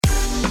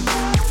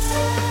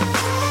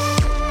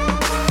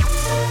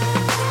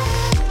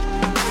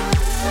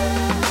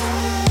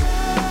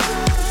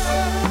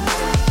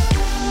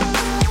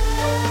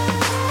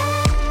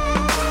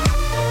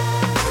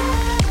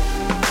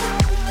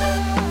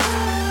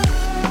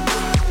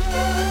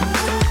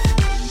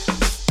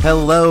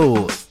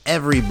Hello,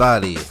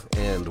 everybody,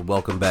 and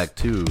welcome back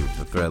to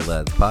the Thread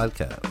Lads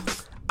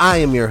podcast. I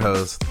am your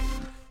host,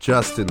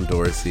 Justin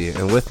Dorsey,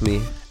 and with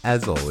me,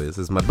 as always,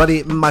 is my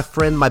buddy, my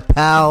friend, my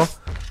pal,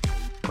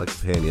 my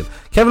companion,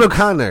 Kevin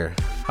O'Connor.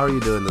 How are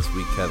you doing this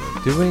week, Kevin?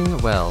 Doing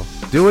well.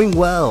 Doing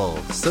well,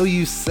 so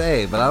you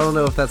say, but I don't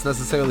know if that's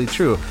necessarily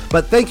true.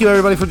 But thank you,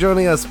 everybody, for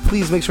joining us.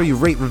 Please make sure you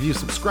rate, review,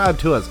 subscribe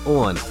to us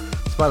on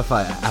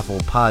Spotify, Apple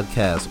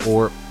Podcasts,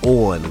 or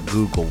on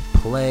Google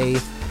Play.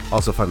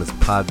 Also find us at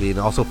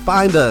Podbean. Also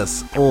find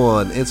us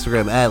on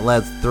Instagram at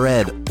Lads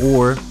Thread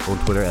or on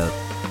Twitter at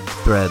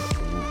Thread.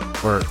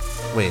 Or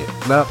wait,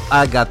 no,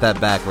 I got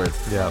that backwards.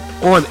 Yeah.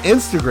 On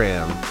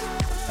Instagram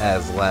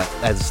as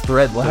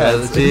Thread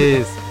Lads.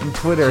 Jeez. On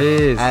Twitter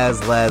Jeez.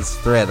 as Lads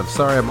Thread. I'm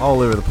sorry, I'm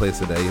all over the place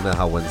today. You know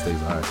how Wednesdays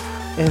are.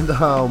 And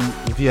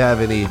if you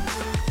have any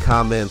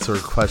comments or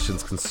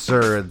questions,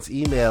 concerns,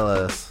 email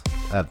us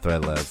at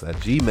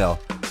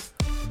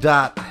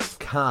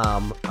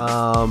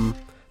threadlads@gmail.com.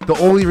 The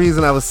only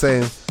reason I was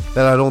saying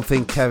that I don't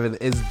think Kevin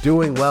is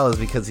doing well is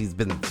because he's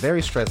been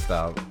very stressed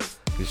out.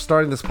 He's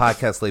starting this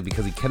podcast late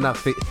because he cannot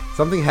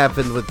something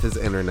happened with his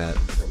internet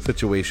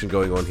situation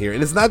going on here.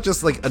 And it's not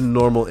just like a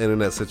normal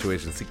internet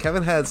situation. See,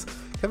 Kevin's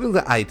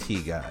an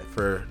IT guy,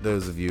 for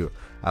those of you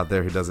out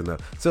there who doesn't know.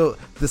 So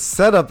the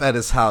setup at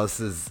his house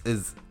is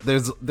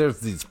there's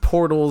these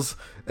portals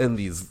and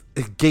these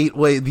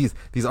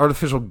these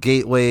artificial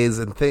gateways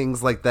and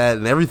things like that,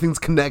 and everything's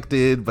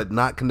connected but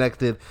not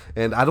connected,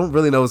 and I don't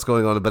really know what's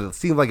going on, but it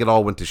seemed like it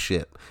all went to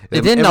shit.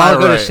 It didn't all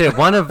go to shit.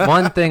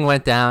 One thing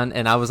went down,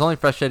 and I was only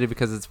frustrated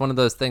because it's one of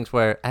those things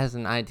where, as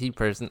an IT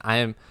person, I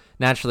am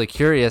naturally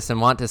curious and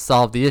want to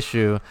solve the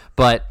issue,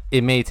 but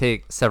it may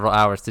take several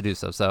hours to do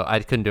so. So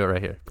I couldn't do it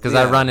right here because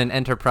I run an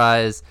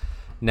enterprise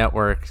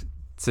network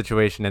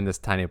situation in this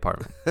tiny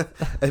apartment.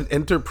 An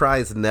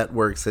enterprise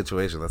network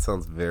situation. That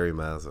sounds very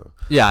massive.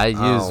 Yeah, I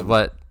use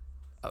what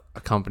a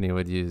company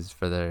would use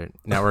for their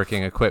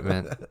networking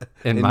equipment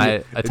in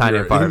my tiny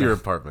apartment. In your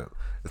apartment.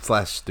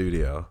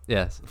 /studio.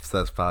 Yes.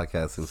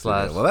 /podcasting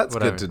studio. Well, that's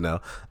whatever. good to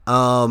know.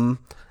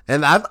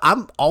 And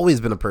I've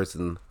always been a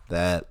person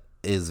that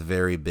is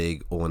very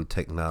big on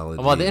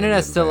technology. Well, the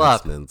internet's still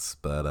up.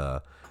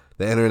 But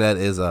the internet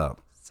is up.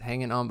 It's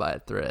hanging on by a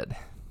thread.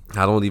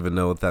 I don't even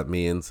know what that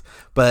means.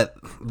 But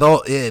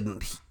though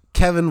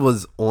Kevin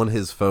was on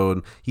his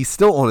phone, he's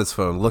still on his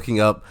phone looking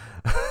up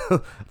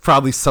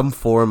probably some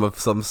forum of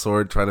some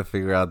sort, trying to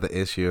figure out the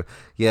issue.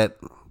 Yet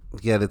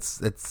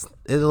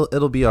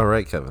it'll be all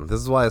right, Kevin. This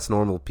is why it's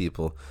normal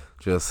people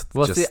just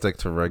stick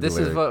to regular. This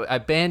is what I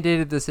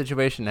band-aided the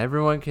situation.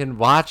 Everyone can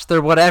watch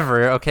their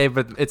whatever, okay,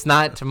 but it's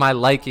not to my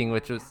liking,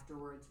 which was.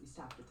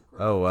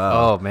 Oh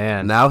wow! Oh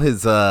man! Now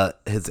his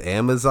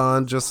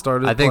Amazon just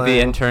started. I think playing.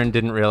 the intern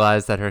didn't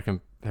realize that her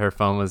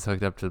phone was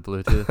hooked up to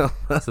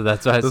Bluetooth, so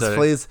that's why I started.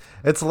 Plays.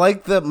 It's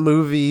like the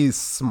movie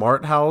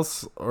Smart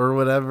House or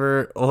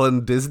whatever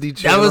on Disney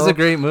Channel. That was a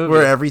great movie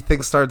where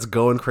everything starts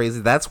going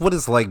crazy. That's what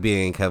it's like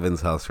being in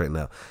Kevin's house right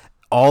now.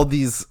 All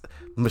these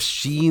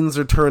machines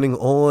are turning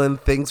on.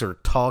 Things are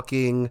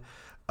talking.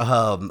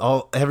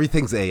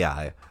 Everything's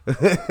AI.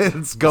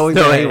 It's going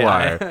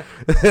haywire,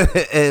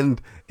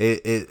 and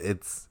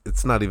it's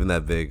not even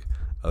that big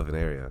of an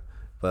area.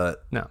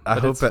 But no,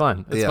 but it's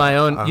fun. It's my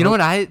own. You know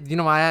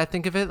why I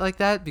think of it like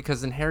that?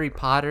 Because in Harry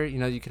Potter,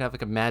 you could have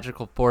like a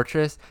magical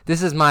fortress.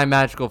 This is my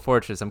magical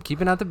fortress. I'm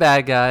keeping out the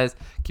bad guys,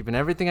 keeping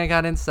everything I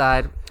got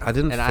inside. I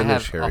didn't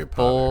finish Harry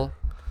Potter.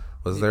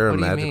 Was there a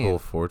magical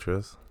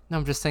fortress? No,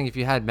 I'm just saying if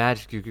you had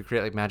magic, you could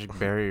create like magic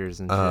barriers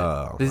and shit.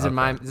 Oh, This is the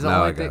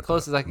only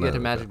closest I can get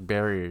to magic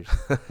barriers.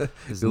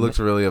 You looked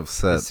really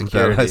upset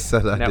that I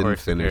said I didn't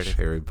finish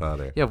Harry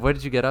Potter. Yeah, what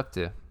did you get up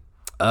to?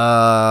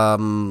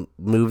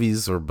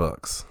 Movies or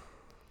books?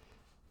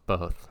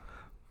 Both.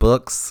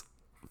 Books,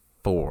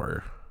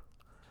 4.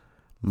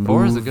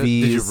 4 is a good.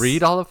 Did you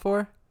read all of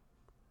 4?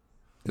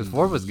 Because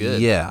 4 was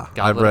good. Yeah,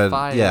 I read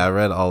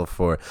all of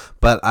 4,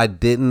 but I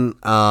didn't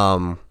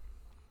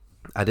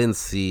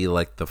see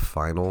like the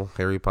final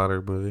Harry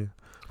Potter movie,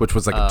 which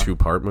was like a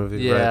 2-part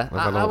movie. Yeah,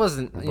 right? I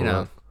wasn't.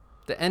 The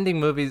ending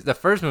movies. The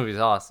first movie's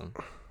awesome.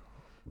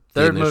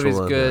 Third movie's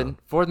good. Yeah.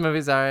 Fourth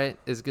movie's alright.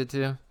 Is good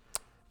too.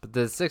 But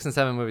the 6 and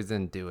 7 movies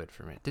didn't do it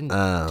for me.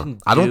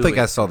 I don't think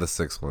I saw the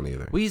 6th one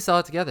either. We saw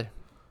it together.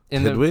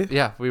 Did we?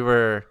 Yeah, we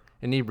were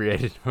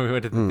inebriated when we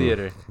went to the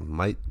theater.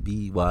 Might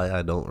be why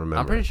I don't remember.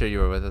 I'm pretty sure you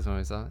were with us when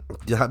we saw it.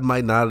 Yeah, it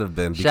might not have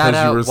been Shout because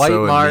out you were White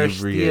so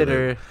Marsh inebriated.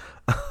 Theater.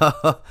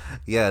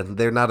 Yeah,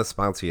 they're not a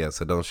sponsor yet,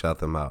 so don't shout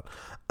them out.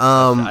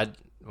 But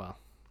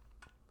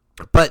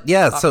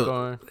yeah,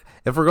 so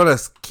if we're gonna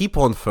keep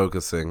on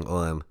focusing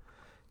on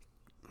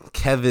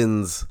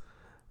Kevin's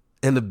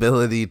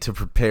inability to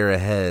prepare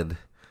ahead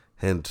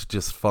and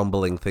just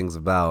fumbling things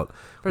about.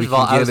 First of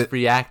all, I was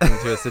reacting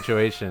to a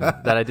situation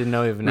that I didn't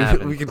know even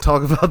happened. We can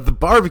talk about the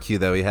barbecue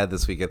that we had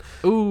this weekend.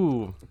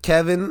 Ooh.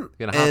 Kevin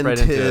and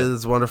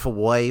his wonderful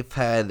wife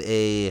had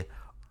a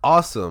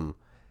awesome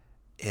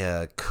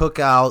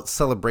cookout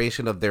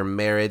celebration of their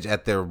marriage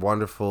at their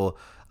wonderful,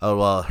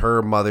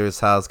 her mother's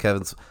house,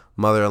 Kevin's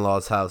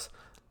mother-in-law's house.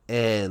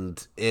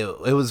 and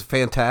it was a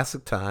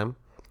fantastic time.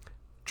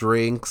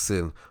 Drinks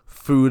and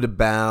food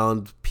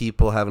abound,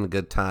 people having a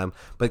good time.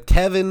 But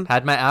Kevin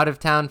had my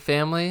out-of-town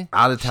family.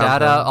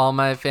 Shout out all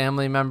my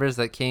family members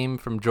that came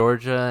from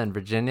Georgia and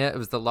Virginia. It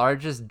was the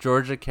largest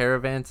Georgia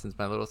caravan since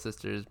my little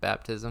sister's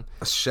baptism.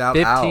 Shout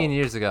out. 15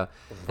 years ago.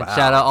 Wow. And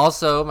shout out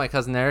also my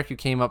cousin Eric, who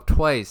came up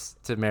twice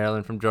to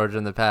Maryland from Georgia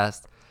in the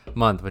past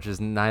month, which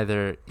is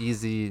neither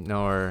easy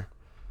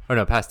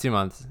past 2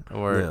 months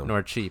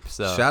nor cheap.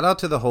 So shout out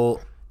to the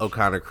whole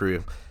O'Connor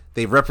crew.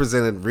 They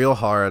represented real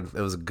hard.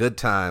 It was a good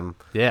time.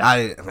 Yeah.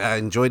 I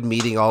enjoyed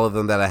meeting all of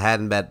them that I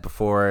hadn't met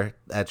before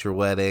at your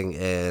wedding.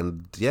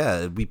 And,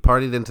 yeah, we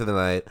partied into the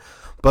night.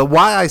 But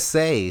why I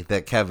say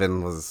that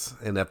Kevin was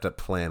inept at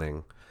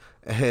planning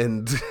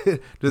and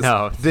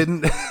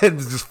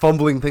just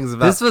fumbling things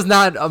about. This was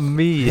not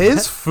me.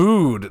 His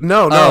food.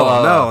 No. Okay.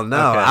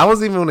 I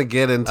wasn't even going to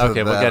get into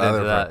Okay, we'll get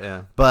into that,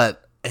 yeah.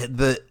 But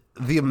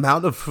the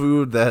amount of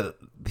food that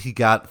he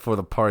got for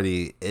the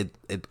party,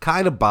 it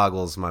kind of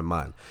boggles my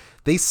mind.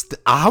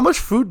 How much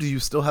food do you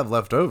still have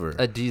left over?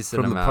 A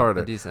decent from amount. The party?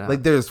 A decent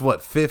like there's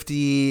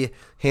 50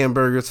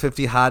 hamburgers,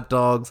 50 hot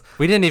dogs.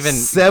 We didn't even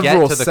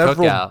several get to the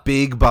cookout.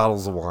 big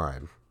bottles of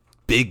wine,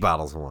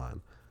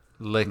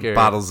 liquor,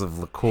 bottles of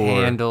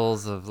liqueur,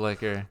 handles of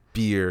liquor,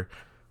 beer,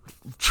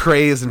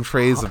 trays and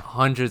trays of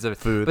hundreds of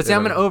food. But see,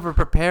 I'm an over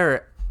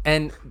preparer,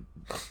 and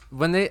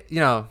when there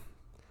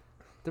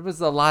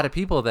was a lot of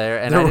people there,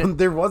 and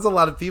there was a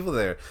lot of people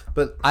there,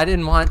 but I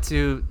didn't want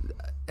to.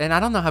 And I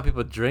don't know how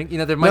people drink.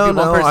 There might be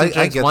one person who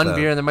drinks one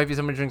beer, and there might be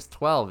someone who drinks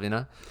 12.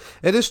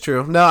 It is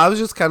true. No, I was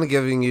just kind of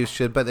giving you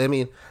shit, but I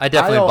mean, I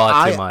definitely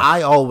bought too much.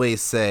 I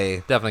always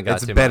say definitely got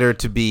it's too better much.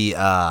 to be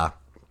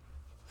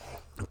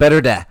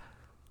better to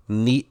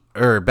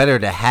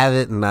have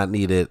it and not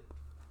need it,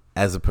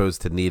 as opposed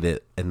to need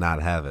it and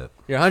not have it.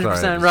 You're 100%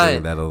 Sorry, I'm right.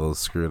 saying that a little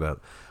screwed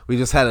up. We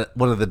just had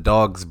one of the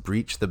dogs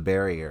breach the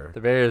barrier.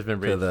 The barrier's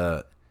been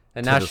breached.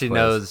 And now she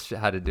knows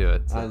how to do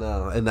it. So. I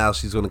know. And now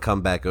she's going to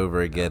come back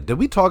over again. Did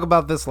we talk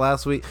about this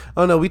last week?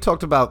 Oh, no. We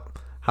talked about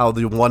how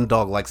the one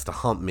dog likes to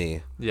hump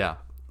me. Yeah.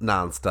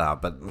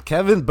 Nonstop. But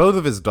Kevin, both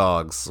of his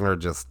dogs are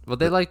just... Well,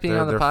 they like being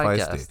on the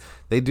podcast. Feisty.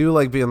 They do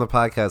like being on the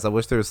podcast. I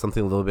wish there was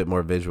something a little bit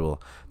more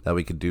visual that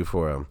we could do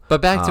for them. But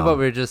back to what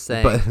we were just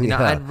saying. But,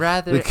 I'd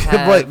rather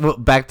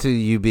have... back to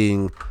you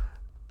being...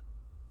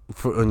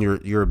 on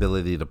your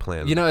ability to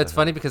plan. It's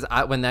funny because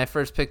when I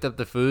first picked up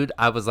the food,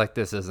 I was like,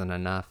 this isn't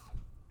enough.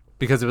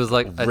 Because it was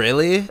like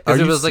really?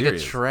 Because it was serious?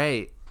 Like a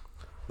tray.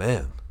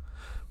 Man.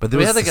 But there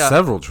was like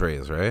several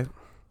trays, right?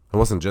 It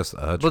wasn't just a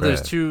tray. Well,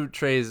 there's 2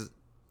 trays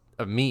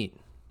of meat.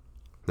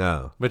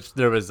 No. Which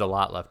there was a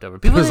lot left over.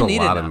 People didn't need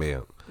enough. There was a lot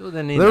of meat. People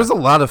didn't need there was a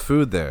lot of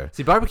food there.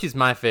 See, barbecue's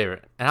my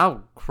favorite, and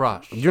I'll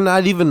crush. You're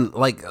not even,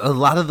 like, a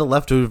lot of the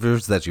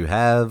leftovers that you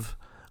have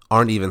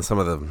aren't even some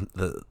of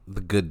the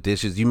good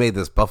dishes. You made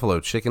this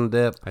buffalo chicken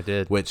dip. I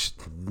did. Which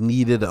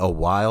needed a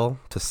while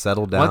to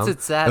settle down. Once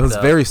it sat, it was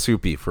very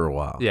soupy for a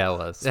while. Yeah, it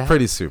was. It's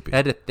pretty soupy. It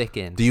had to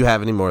thicken. Do you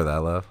have any more of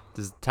that left?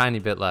 There's a tiny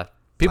bit left.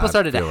 People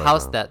started to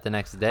house that the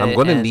next day. I'm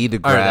going to need to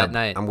grab. That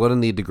night. I'm going to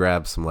need to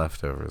grab some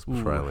leftovers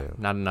before I leave.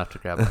 Not enough to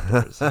grab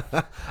leftovers.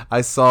 I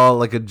saw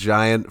like a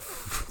giant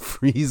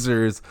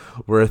freezer's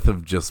worth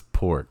of just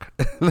pork.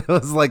 It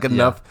was like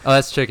enough. Yeah. Oh,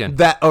 that's chicken.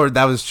 That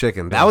was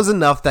chicken. Yeah. That was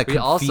enough that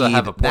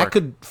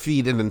could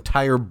feed an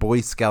entire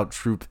Boy Scout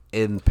troop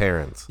in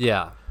parents.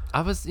 Yeah,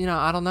 I was.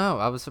 I don't know.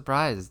 I was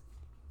surprised,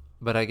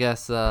 but I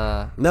guess.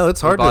 No,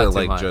 it's hard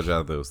to judge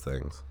out those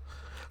things.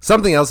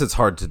 Something else it's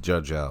hard to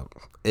judge out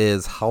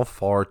is how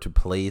far to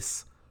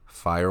place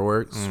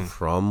fireworks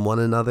from one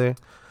another.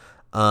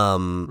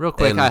 Real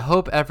quick, I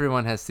hope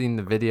everyone has seen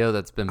the video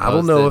that's been posted. I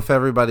don't know if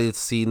everybody's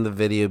seen the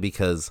video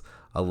because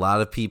a lot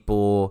of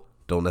people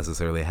don't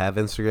necessarily have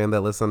Instagram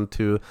that listen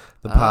to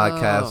the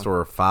podcast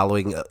or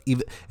following.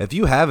 Even if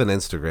you have an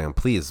Instagram,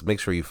 please make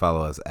sure you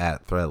follow us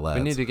at ThreadLabs.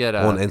 We need to get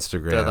on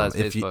Instagram.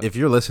 If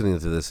you're listening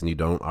to this and you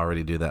don't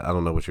already do that, I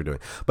don't know what you're doing.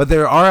 But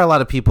there are a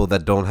lot of people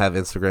that don't have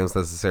Instagrams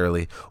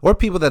necessarily, or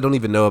people that don't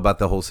even know about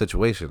the whole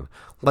situation.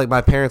 Like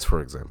my parents, for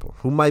example,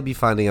 who might be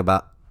finding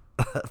about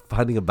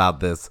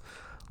this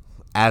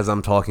as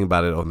I'm talking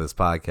about it on this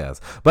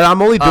podcast. But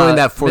I'm only doing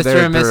that for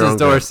Mr. and Mrs.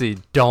 Dorsey,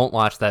 don't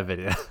watch that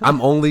video.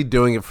 I'm only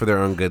doing it for their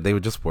own good. They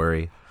would just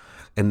worry.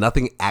 And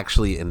nothing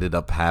actually ended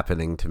up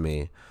happening to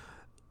me.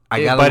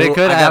 I got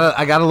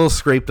a little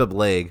scraped up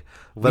leg,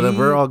 but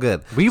we're all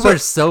good. We were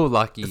so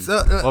lucky.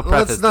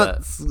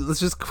 Let's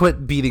just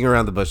quit beating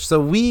around the bush.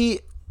 So we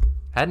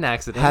had an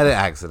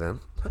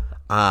accident.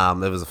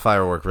 It was a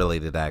firework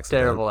related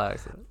accident. Terrible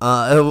accident.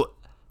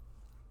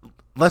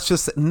 Let's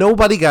just say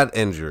nobody got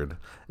injured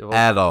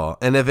at all.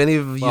 And if any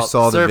of you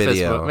saw the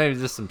video, maybe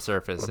just some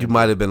surface, you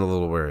might have been a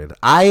little worried.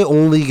 I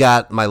only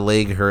got my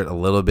leg hurt a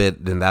little bit,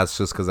 and that's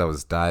just because I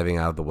was diving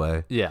out of the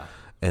way. Yeah.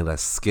 And I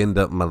skinned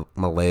up my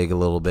leg a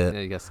little bit. Yeah,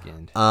 you got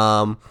skinned.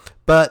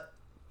 But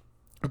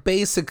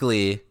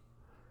basically,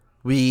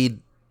 we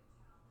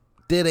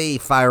did a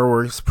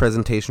fireworks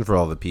presentation for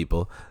all the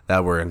people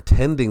that were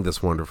attending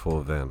this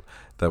wonderful event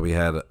that we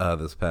had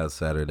this past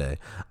Saturday.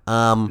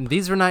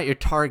 These were not your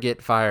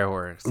Target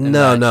fireworks.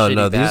 No.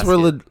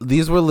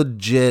 These were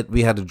legit.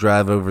 We had to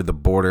drive over the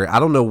border.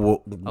 I don't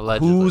know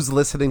who's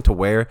listening to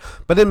where,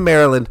 but in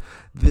Maryland,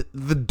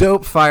 the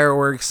dope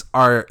fireworks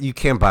are. You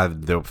can't buy the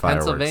dope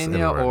fireworks.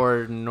 Pennsylvania anywhere.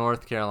 Or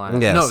North Carolina?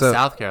 Yeah, no,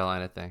 South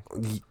Carolina. I think.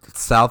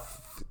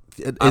 South.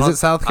 Is it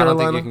South Carolina?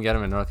 I don't think you can get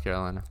them in North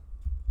Carolina.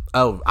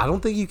 Oh, I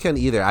don't think you can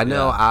either. I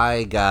know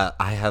I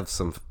have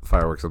some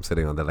fireworks I'm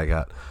sitting on that I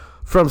got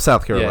from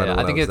South Carolina.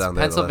 Yeah, I think it's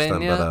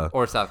Pennsylvania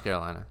or South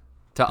Carolina.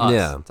 To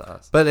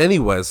us. But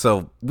anyway,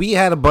 so we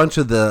had a bunch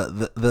of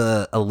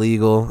the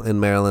illegal in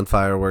Maryland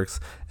fireworks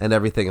and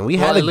everything, and we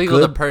had illegal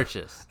to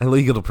purchase.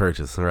 Illegal to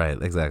purchase,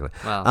 right? Exactly.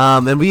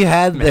 Wow. And we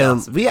had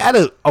them. We had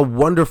a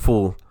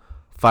wonderful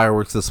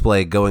fireworks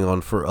display going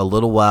on for a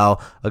little while.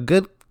 A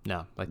good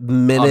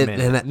minute.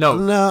 And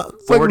no,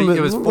 40. It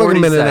was 40 like a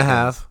minute seconds. And a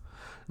half.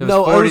 It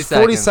was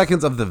 40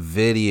 seconds of the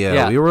video.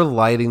 Yeah. We were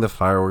lighting the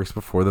fireworks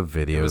before the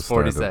video It was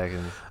 40 started.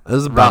 seconds. It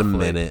was about roughly.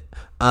 a minute.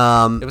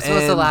 It was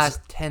supposed to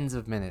last tens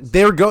of minutes.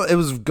 It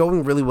was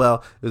going really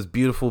well. It was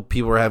beautiful.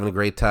 People were having a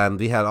great time.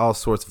 We had all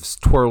sorts of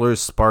twirlers,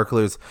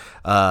 sparklers,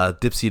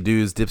 dipsy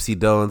doos, dipsy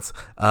don'ts,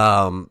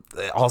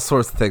 all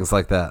sorts of things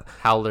like that.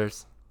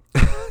 Howlers.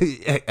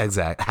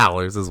 Exact.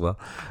 Howlers as well.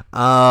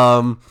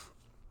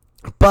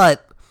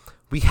 But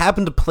we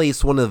happened to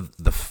place one of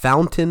the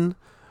fountain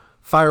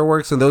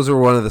fireworks, and those are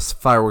one of the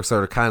fireworks that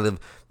are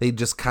they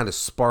just kind of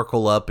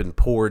sparkle up and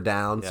pour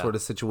down sort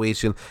of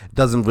situation. It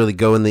doesn't really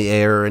go in the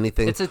air or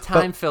anything. It's a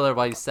time filler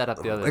while you set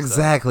up the other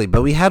Exactly.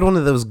 But we had one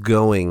of those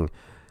going,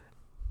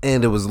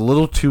 and it was a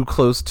little too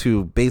close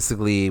to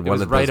basically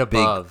one of those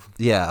above.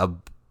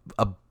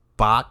 A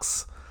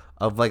box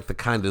of like the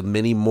kind of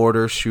mini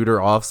mortar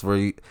shooter offs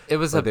where it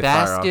was a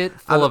basket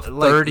full of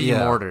 30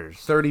 mortars.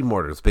 30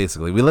 mortars,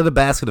 basically. We lit a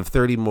basket of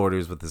 30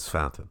 mortars with this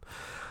fountain.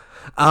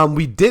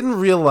 We didn't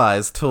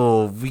realize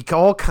till we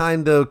all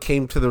kind of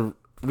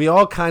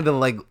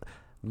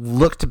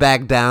looked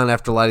back down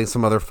after lighting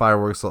some other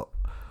fireworks.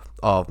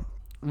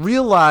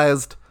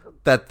 Realized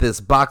that this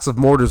box of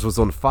mortars was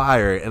on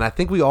fire, and I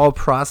think we all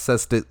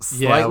processed it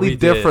slightly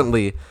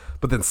differently.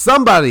 But then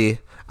somebody,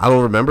 I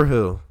don't remember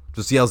who,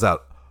 just yells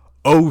out,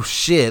 "Oh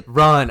shit,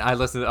 run!" I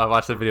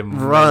watched the video.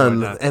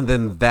 Run. And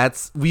then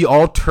we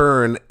all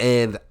turn,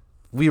 and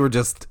we were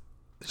just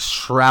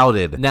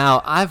shrouded.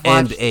 Now I've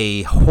watched, and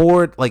a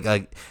horde, like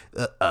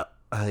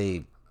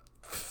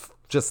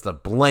just a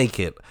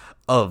blanket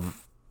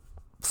of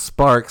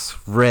sparks,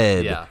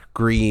 red,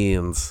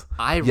 greens,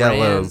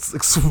 yellows,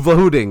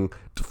 exploding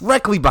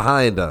directly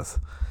behind us.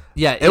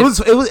 Yeah, it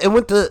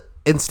went to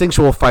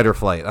instinctual fight or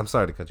flight. I'm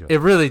sorry to cut you off. It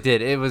really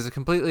did. It was a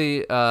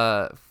completely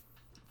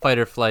fight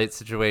or flight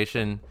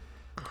situation.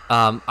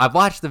 I've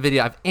watched the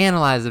video. I've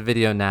analyzed the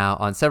video now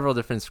on several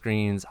different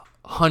screens,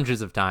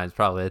 hundreds of times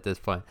probably at this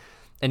point.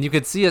 And you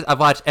could see it. I've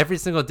watched every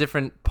single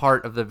different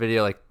part of the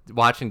video, like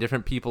watching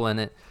different people in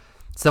it.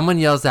 Someone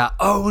yells out,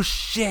 "Oh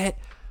shit,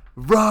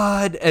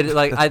 run!" And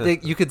like I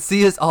think you could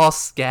see us all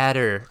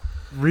scatter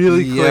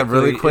really quickly. Yeah,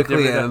 really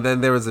quickly, and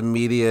then there was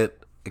immediate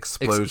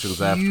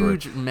explosions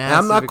afterwards. Huge, massive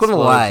I'm not going to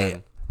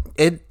lie,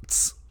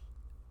 it's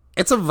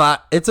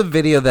a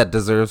video that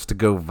deserves to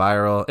go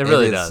viral. It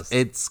really does.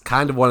 It's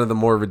kind of one of the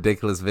more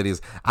ridiculous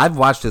videos. I've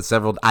watched it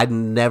several. I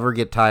never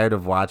get tired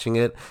of watching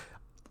it.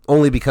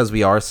 Only because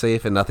we are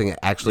safe and nothing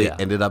actually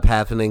ended up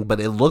happening,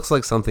 but it looks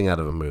like something out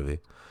of a movie.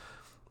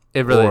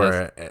 It really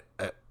does.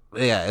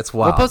 Yeah, it's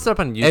wild. We'll post it up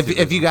on YouTube.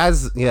 If you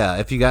guys, post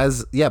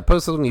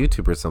it on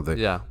YouTube or something.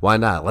 Yeah. Why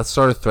not? Let's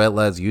start a Threat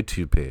Lads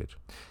YouTube page.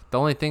 The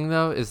only thing,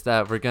 though, is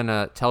that we're going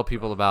to tell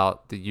people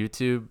about the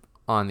YouTube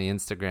on the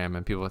Instagram,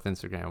 and people with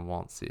Instagram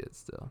won't see it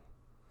still.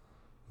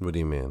 What do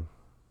you mean?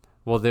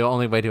 Well, the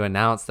only way to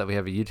announce that we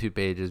have a YouTube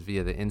page is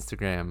via the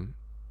Instagram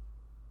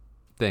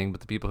thing,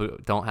 but the people who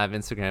don't have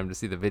Instagram to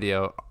see the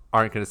video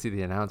aren't going to see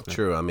the announcement.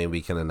 True. I mean,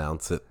 we can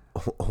announce it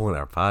on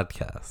our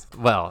podcast.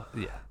 Well,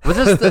 yeah. We'll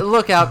just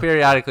look out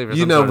periodically for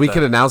we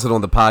can announce it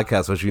on the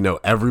podcast, which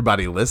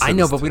everybody listens I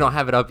know, but to. we don't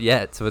have it up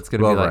yet, so it's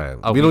going to be like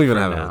right. We don't even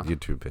have a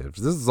YouTube page.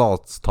 This is all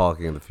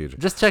talking in the future.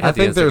 Just check out I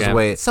think there's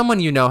ways. Someone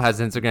has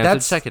Instagram,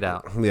 so check it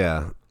out.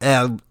 Yeah.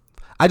 And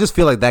I just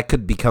feel like that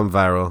could become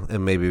viral,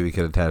 and maybe we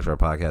could attach our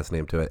podcast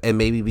name to it, and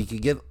maybe we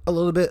could get a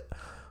little bit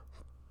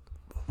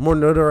more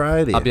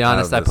notoriety. I'll be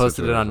honest, I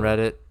posted it on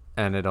Reddit,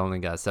 and it only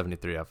got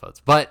 73 upvotes.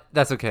 But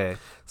that's okay.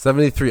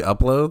 73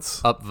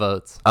 uploads?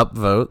 Upvotes.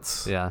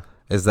 Upvotes? Yeah.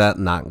 Is that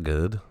not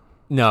good?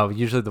 No,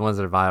 usually the ones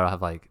that are viral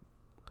have like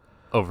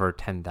over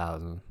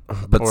 10,000.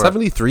 But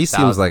 73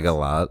 seems like a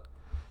lot.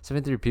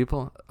 73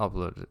 people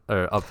uploaded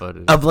or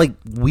upvoted. Of like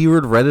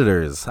weird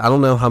Redditors. I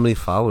don't know how many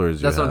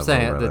followers you have. That's what I'm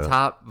saying. The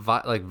top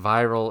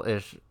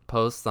viral-ish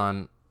posts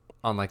on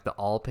like the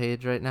all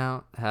page right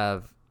now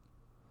have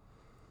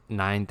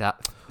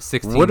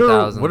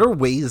 16,000. What are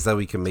ways that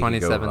we can make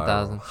it go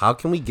 27,000. How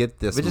can we get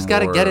this? We just got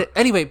to get it.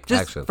 Anyway,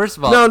 action? First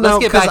of all, let's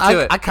get back to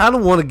it. I kind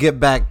of want to get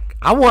back.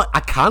 I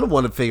kind of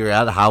want to figure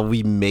out how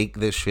we make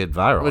this shit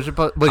viral.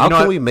 How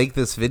can we make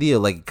this video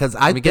like? Because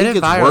I think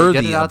it's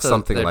worthy of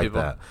something like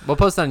that. We'll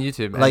post it on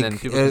YouTube. Like, and then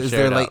people can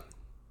share it out.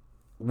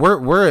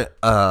 We're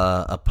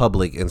a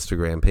public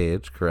Instagram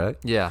page,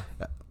 correct? Yeah.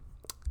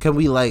 Can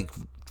we like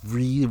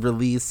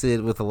re-release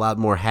it with a lot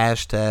more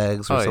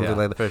hashtags or something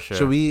like that? For sure.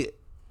 Should we?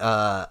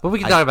 But we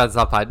can talk about this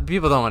off pod.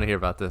 People don't want to hear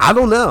about this. I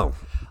don't know.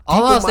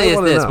 All I'll say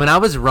is this: when I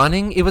was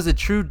running, it was a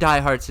true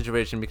die-hard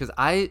situation because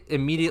I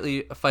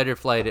immediately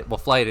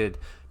flighted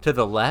to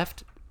the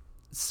left,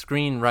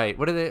 screen right.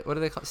 What do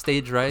they call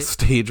stage right?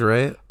 Stage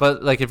right.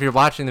 But like if you're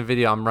watching the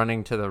video, I'm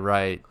running to the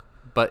right,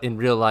 but in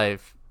real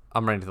life,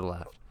 I'm running to the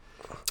left.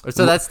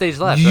 So that's stage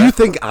left. You right?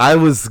 think I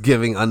was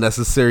giving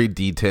unnecessary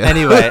detail?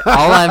 Anyway,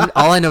 all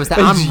I know is that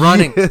I'm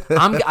running.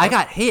 I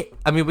got hit.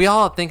 I mean, we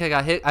all think I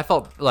got hit. I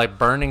felt like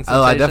burning sensation.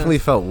 Oh, I definitely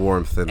felt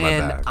warmth in my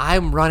back. And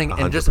I'm running,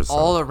 100%. and just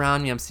all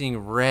around me, I'm seeing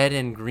red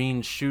and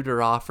green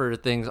shooter offer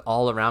things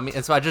all around me.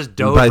 And so I just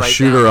dove By right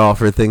shooter down.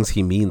 offer things,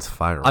 he means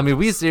fireworks. I mean,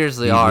 we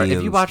seriously He are. If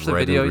means you watch the red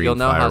and video, green you'll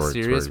know how fireworks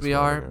serious where we he's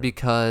are going.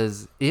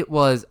 because it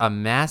was a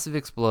massive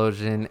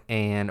explosion,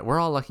 and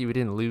we're all lucky we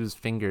didn't lose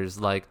fingers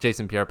like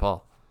Jason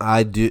Pierre-Paul.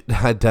 I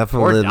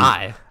definitely Or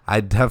die.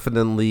 I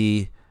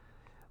definitely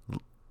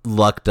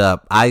lucked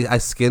up. I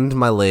skinned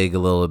my leg a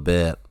little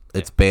bit.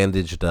 It's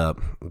bandaged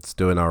up. It's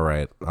doing all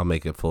right. I'll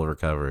make it full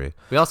recovery.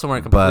 We also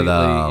weren't completely,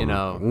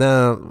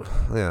 No,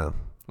 yeah.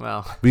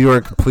 well, We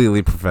weren't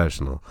completely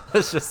professional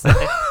let's just say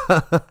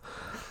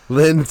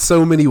in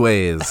so many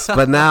ways.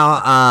 But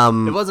now,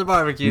 it was a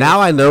barbecue.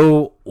 now I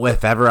know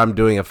if ever I'm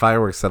doing a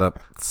fireworks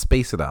setup,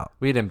 space it out.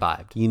 We'd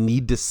imbibed. You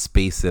need to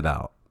space it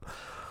out.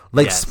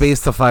 Like, Yes.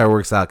 space the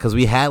fireworks out. Because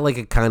we had, like,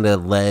 a kind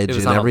of ledge was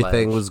and on a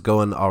everything ledge. was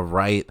going all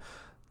right.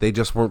 They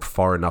just weren't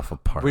far enough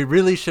apart. We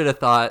really should have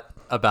thought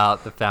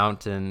about the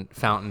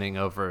fountaining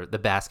over the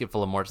basket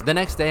full of mortars. The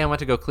next day I went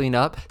to go clean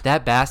up.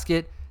 That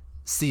basket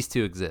ceased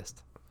to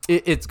exist.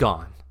 It's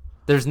gone.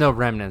 There's no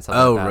remnants of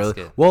that basket.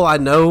 Really? Well, I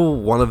know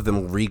one of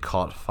them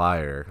recaught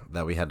fire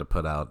that we had to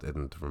put out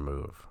and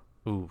remove.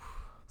 Ooh,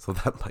 So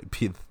that might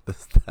be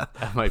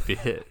that might be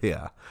it.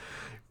 Yeah.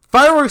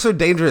 Fireworks are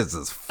dangerous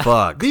as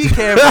fuck. Be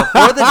careful.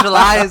 4th of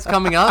July is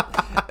coming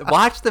up.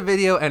 Watch the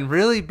video and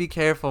really be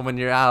careful when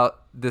you're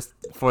out this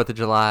 4th of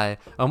July.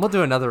 And we'll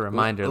do another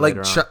reminder Like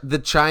later on. the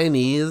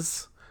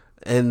Chinese,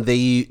 and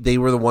they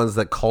were the ones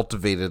that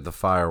cultivated the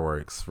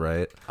fireworks,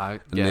 right? I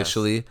guess.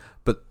 Initially.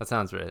 But That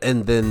sounds right.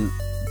 and then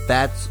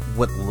that's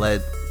what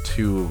led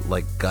to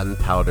like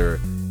gunpowder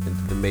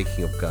and the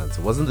making of guns.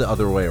 It wasn't the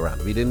other way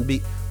around. We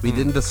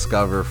didn't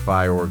discover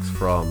fireworks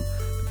from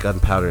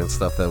gunpowder and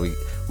stuff that we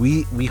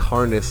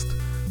harnessed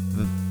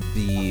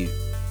the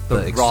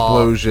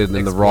explosion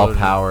and the raw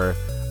power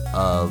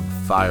of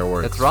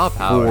fireworks. It's raw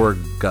power. For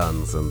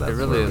guns, and that's It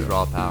really where is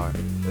raw power.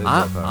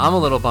 raw power. I'm a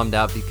little bummed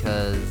out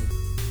because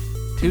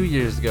 2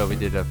 years ago we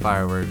did a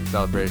fireworks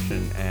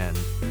celebration and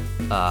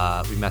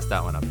we messed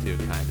that one up too,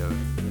 kind of.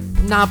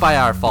 Not by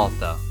our fault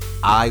though.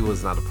 I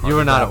was not a part. You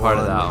were of not that a part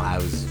of one. that one. I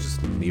was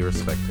just mere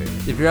spectator.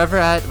 If you're ever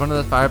at one of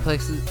those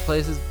fireworks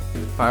places,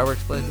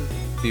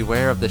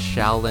 beware of the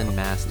Shaolin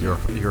Master.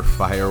 Your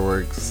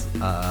fireworks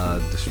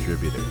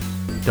distributor.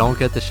 Don't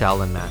get the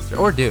Shaolin Master,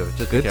 or do.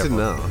 Just be Good to careful.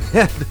 know.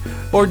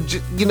 Or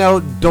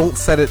don't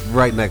set it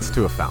right next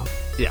to a fountain.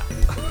 Yeah.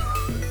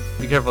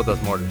 Be careful with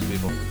those mortars,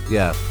 people.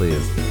 Yeah,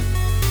 please.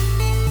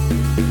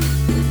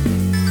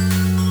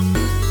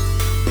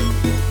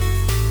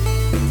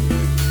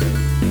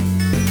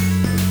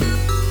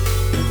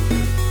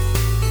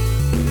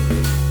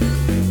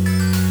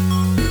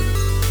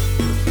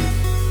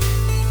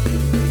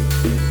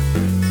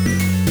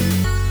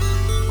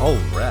 All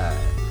right.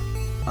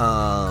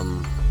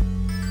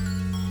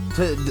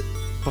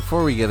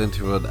 Before we get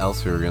into what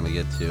else we were going to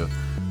get to,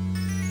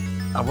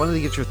 I wanted to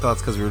get your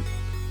thoughts because we're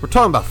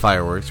talking about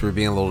fireworks. We're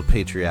being a little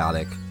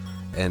patriotic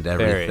and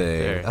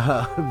everything.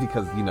 Very.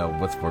 Because,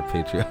 what's more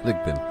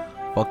patriotic than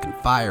fucking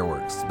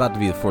fireworks? It's about to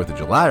be the 4th of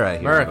July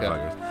right here.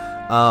 America.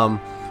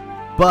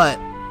 Motherfuckers. But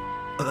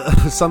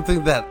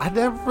something that I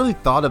never really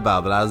thought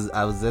about, but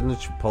I was in a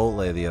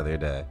Chipotle the other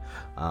day,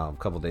 a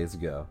couple days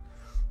ago.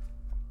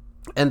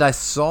 And I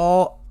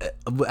saw,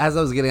 as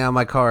I was getting out of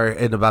my car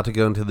and about to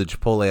go into the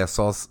Chipotle, I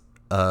saw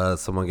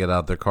someone get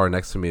out their car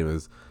next to me. It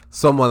was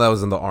someone that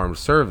was in the armed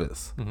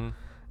service. Mm-hmm.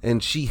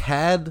 And she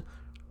had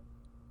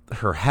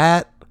her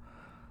hat,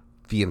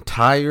 the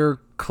entire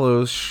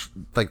clothes,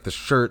 like the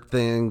shirt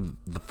thing,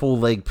 the full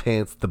leg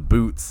pants, the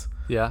boots,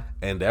 Yeah.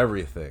 and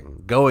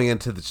everything, going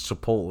into the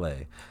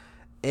Chipotle.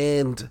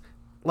 And,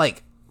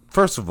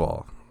 first of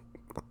all,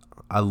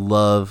 I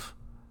love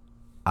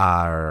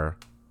our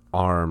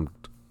armed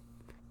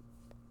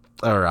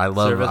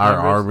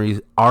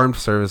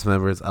service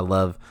members. I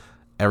love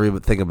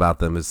everything about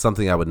them. It's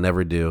something I would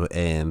never do,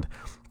 and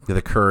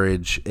the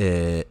courage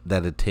that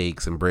it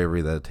takes and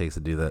bravery that it takes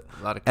to do that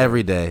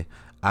every day.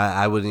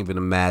 I wouldn't even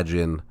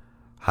imagine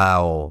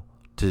how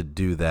to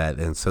do that,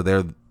 and so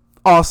they're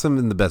awesome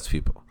and the best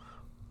people.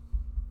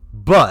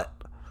 But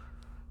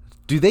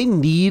do they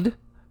need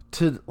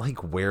to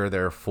like wear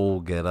their full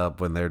getup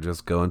when they're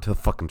just going to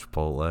fucking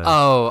Chipotle.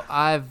 Oh,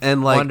 I've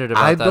and like wondered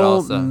about I that don't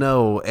also.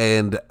 know,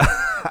 and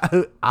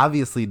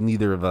obviously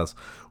neither of us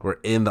were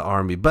in the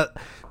army, but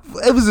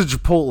it was a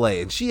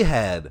Chipotle, and she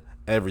had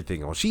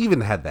everything on. She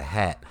even had the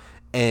hat,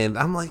 and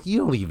I'm like, you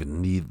don't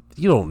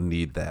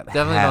need that.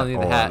 Definitely hat don't need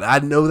the on. hat. I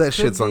know that Could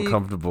shit's be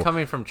uncomfortable.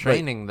 Coming from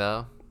training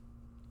though,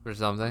 or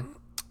something.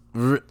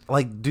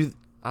 Like, dude.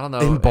 I don't know.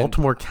 In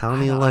Baltimore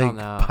County, I like don't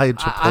know. by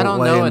Chipotle I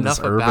don't know in this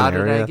enough urban about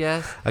area.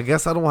 it. I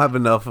guess I don't have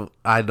enough.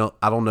 I don't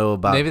know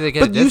about. Maybe they get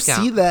but a you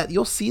discount. see that.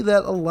 You'll see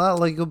that a lot.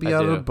 Like you'll be I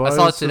out do. of bars. I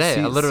saw it you'll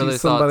today. I literally see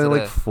saw it somebody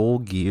today. like full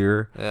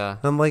gear. Yeah.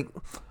 I'm like,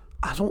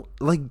 I don't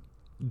like.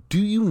 Do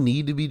you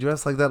need to be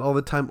dressed like that all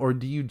the time, or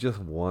do you just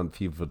want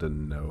people to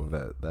know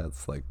that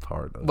that's like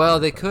part of? Well, it?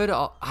 they could.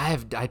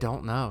 I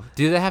don't know.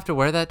 Do they have to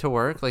wear that to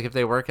work? Like if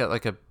they work at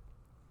like a.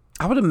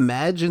 I would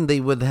imagine they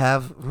would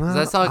have. Well, 'Cause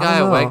I saw a guy I at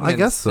don't know. Wegmans I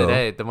guess so.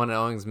 today, the one at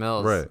Owings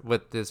Mills, Right.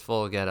 with his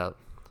full getup.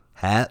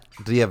 Hat?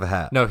 Do you have a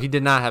hat? No, he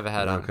did not have a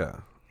hat on. Okay.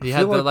 He I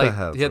had feel the like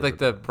hats he had are- like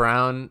the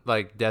brown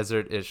like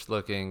desert-ish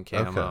looking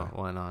camo Okay.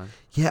 one on.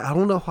 Yeah, I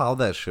don't know how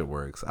that shit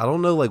works. I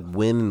don't know like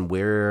when and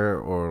where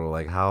or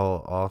like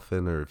how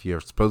often or if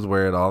you're supposed to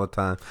wear it all the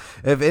time.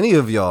 If any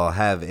of y'all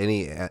have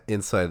any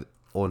insight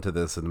onto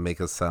this and make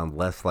us sound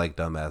less like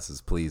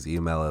dumbasses, please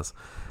email us.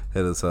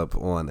 Hit us up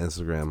on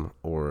Instagram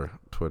or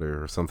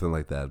Twitter or something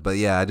like that. But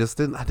yeah, I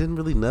didn't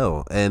really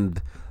know.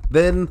 And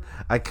then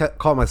I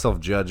caught myself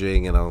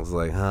judging and I was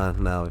like,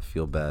 now I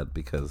feel bad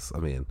because, I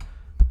mean,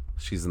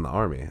 she's in the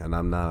army and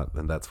I'm not.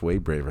 And that's way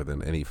braver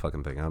than any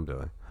fucking thing I'm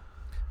doing.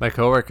 My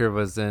coworker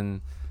was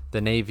in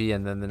the Navy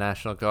and then the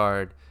National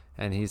Guard,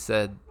 and he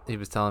said he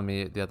was telling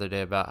me the other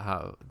day about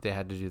how they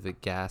had to do the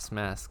gas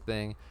mask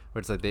thing,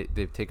 where it's like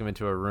they take him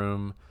into a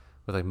room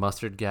with like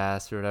mustard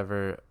gas or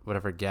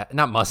whatever gas,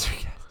 not mustard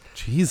gas.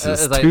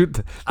 Jesus, like,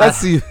 dude,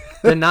 that's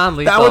the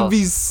non-lethal. that would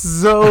be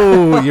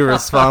so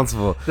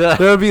irresponsible. There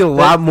would be a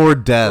lot more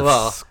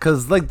deaths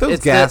because, like, those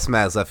it's gas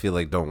masks, I feel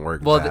like don't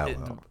work well, that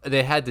well.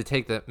 they had to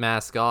take the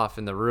mask off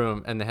in the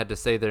room, and they had to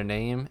say their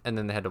name, and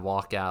then they had to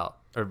walk out,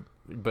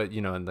 but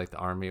in like the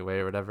army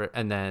way or whatever,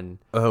 and then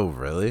Oh,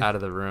 really? out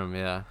of the room.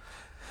 Yeah.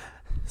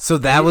 So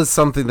that was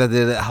something that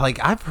did. Like,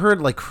 I've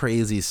heard like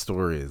crazy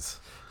stories,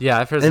 Yeah,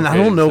 I've heard. and some I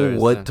don't crazy know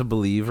stories, what too. to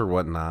believe or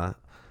what not.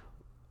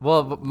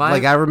 Well, but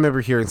Like, I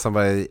remember hearing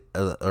somebody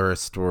or a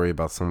story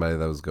about somebody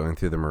that was going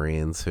through the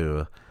Marines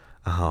who,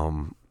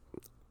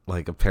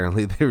 like,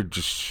 apparently they were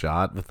just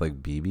shot with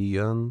like BB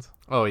guns.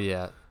 Oh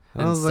yeah, I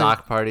and was like-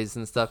 sock parties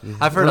and stuff.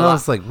 I've heard And a I lot.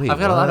 was like, wait, I've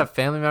got a lot what? of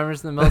family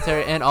members in the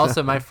military, and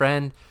also my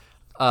friend,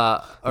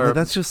 Like, or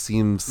that just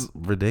seems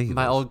ridiculous.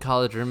 my old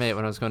college roommate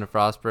when I was going to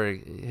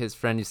Frostburg. His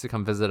friend used to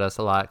come visit us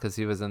a lot because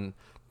he was in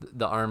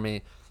the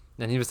army,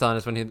 and he was telling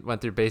us when he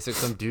went through basic,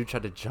 some dude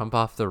tried to jump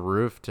off the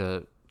roof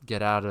to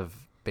get out of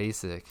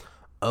basic.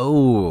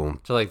 Oh,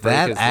 To, like, break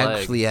that his leg.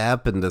 actually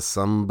happened to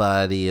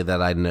somebody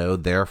that I know.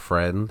 Their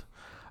friend,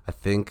 I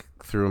think,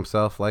 threw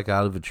himself like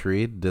out of a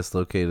tree,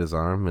 dislocated his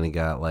arm, and he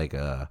got like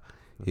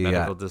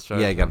Medical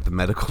discharge. Yeah, he got the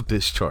medical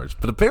discharge.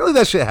 But apparently,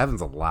 that shit happens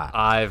a lot,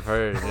 I've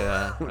heard,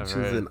 yeah, which I've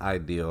heard. isn't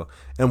ideal.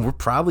 And we're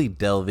probably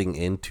delving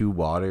into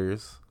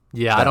waters.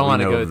 Yeah, I that don't we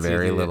want to know go too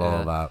very deep, little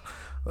yeah. about.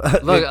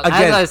 Look, Again,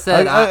 as I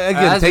said,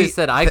 as we thank-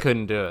 said, I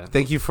couldn't do it.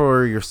 Thank you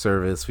for your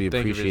service. We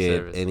Thank you for your appreciate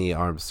service. any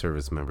armed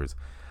service members.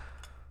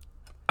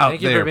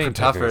 Thank you for there being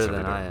protecting us tougher every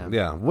than day. I am.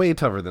 Yeah, way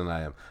tougher than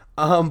I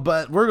am.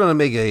 But we're gonna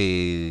make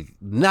a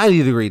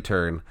 90-degree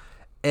turn,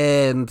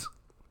 and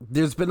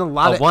there's been a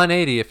lot A of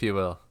 180, if you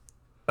will.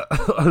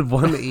 a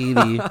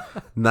 180,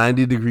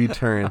 90-degree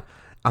turn.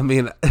 I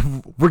mean,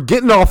 we're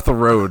getting off the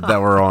road that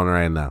we're on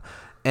right now,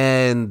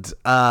 and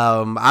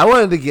I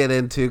wanted to get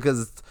into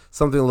because it's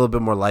something a little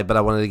bit more light, but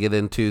I wanted to get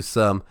into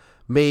some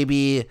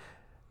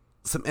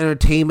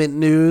entertainment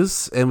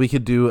news, and we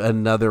could do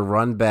another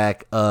run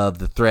back of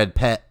the Thread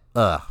Pet.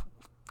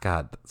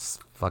 God,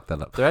 fuck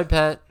that up. Thread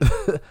Pet.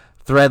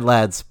 Thread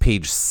Lads,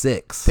 page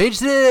 6. Page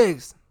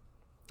 6.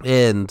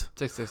 And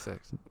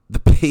 666. the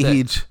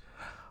page,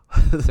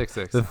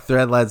 66. the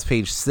Thread Lads,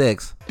 page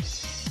 6.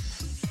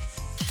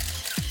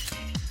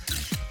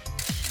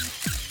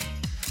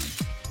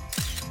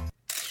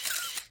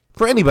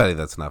 For anybody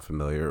that's not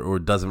familiar or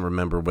doesn't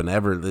remember,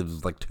 whenever it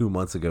was like 2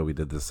 months ago we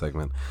did this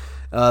segment,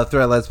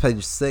 Thread Lads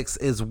page 6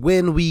 is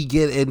when we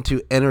get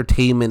into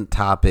entertainment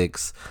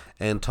topics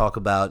and talk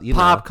about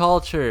Pop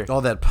culture.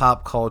 all that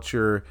pop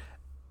culture,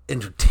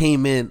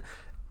 entertainment,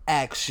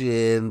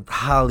 action,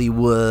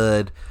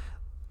 Hollywood,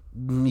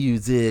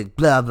 music,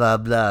 blah blah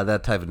blah,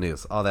 that type of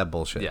news, all that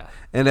bullshit, Yeah.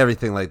 and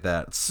everything like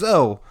that.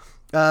 So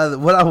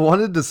what I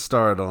wanted to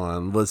start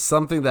on was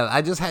something that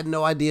I just had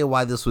no idea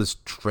why this was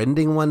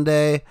trending one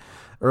day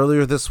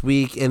earlier this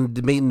week, and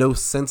it made no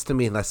sense to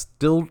me, and I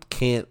still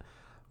can't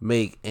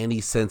make any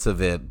sense of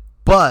it.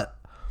 But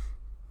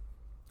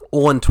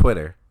on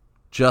Twitter,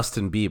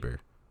 Justin Bieber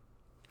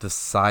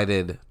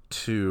decided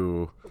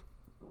to,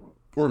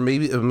 or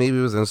maybe it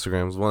was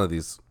Instagram, it was one of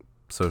these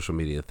social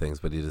media things,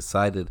 but he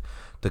decided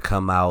to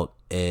come out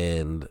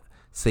and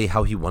say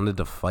how he wanted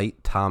to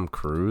fight Tom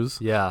Cruise.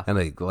 Yeah. And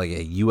a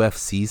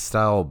UFC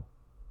style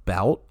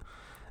bout.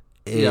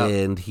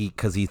 And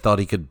because he thought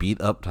he could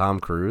beat up Tom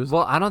Cruise.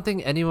 Well, I don't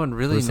think anyone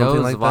really something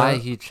knows like why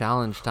that. he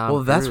challenged Tom Cruise.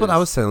 Well, that's what I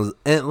was saying.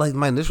 And like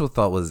my initial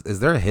thought was, is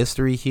there a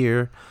history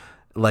here?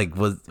 Like,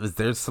 was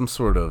there some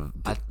sort of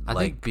I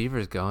think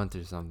Bieber's going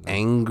through something.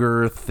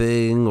 anger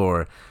thing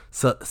or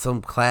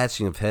some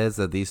clashing of heads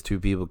that these two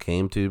people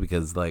came to?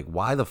 Because like,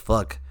 why the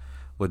fuck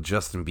would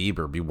Justin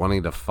Bieber be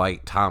wanting to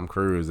fight Tom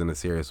Cruise in a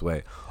serious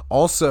way?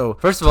 Also,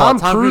 First of all,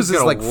 Tom Cruise is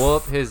gonna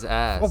whoop his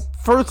ass. Well,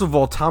 first of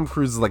all, Tom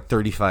Cruise is like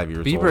 35 years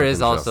old. Bieber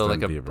is also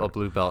like a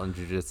blue belt in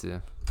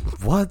jiu-jitsu.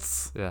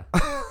 What? Yeah.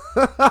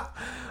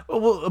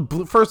 Well,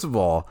 first of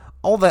all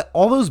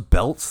those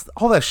belts,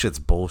 all that shit's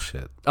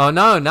bullshit. Oh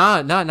no,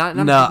 not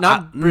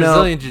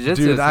Brazilian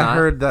jiu-jitsu. Dude, I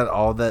heard that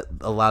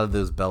a lot of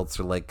those belts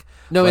are like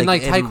in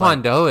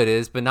Taekwondo it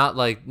is, but not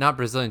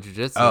Brazilian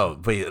jiu-jitsu. Oh,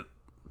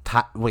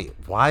 wait,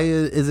 why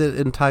is it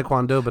in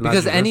Taekwondo but not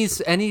because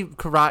jiu-jitsu? any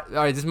karate?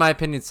 All right, this is my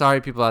opinion.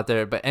 Sorry, people out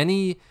there, but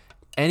any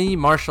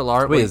martial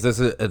art. Wait, is this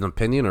an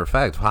opinion or a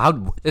fact?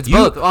 It's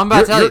both. I'm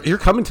about to tell you. You're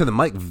coming to the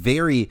mic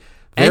very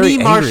any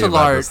angry martial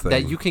about art this thing.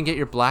 that you can get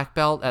your black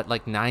belt at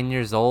like 9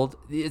 years old,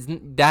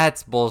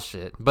 that's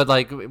bullshit. But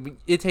like,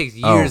 it takes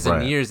years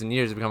and years and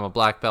years to become a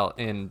black belt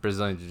in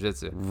Brazilian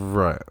jiu-jitsu.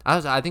 Right.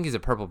 I think he's a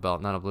purple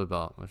belt, not a blue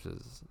belt, which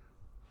is.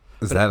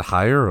 Is that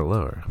higher or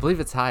lower? I believe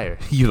it's higher.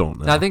 You don't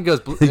know. No, I think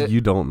it goes. You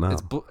don't know.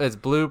 It's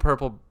blue,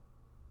 purple,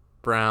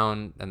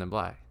 brown, and then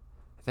black.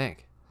 I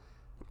think.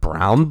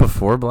 Brown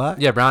before black?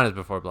 Yeah, brown is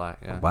before black.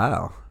 Yeah.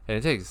 Wow. And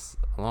it takes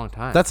a long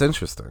time. That's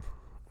interesting.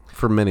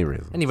 For many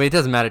reasons. Anyway, it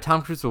doesn't matter.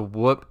 Tom Cruise will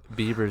whoop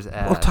Bieber's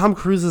ass. Well, Tom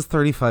Cruise is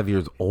 35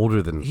 years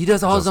older than he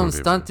does all his Justin own Bieber.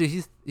 stunt,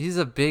 dude. He's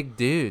a big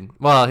dude.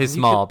 Well, he's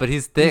small, but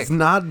he's thick. He's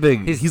not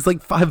big. He's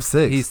like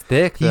 5'6". He's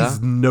thick, though. He's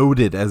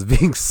noted as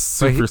being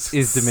super.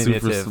 He's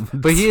diminutive, super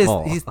but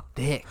small. he's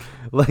thick.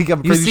 Like I'm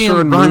You pretty see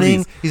sure him in running.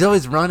 movies, He's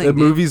always running. in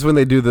dude. movies when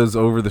they do those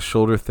over the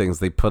shoulder things,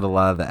 they put a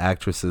lot of the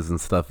actresses and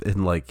stuff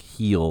in like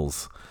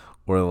heels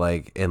or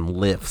like in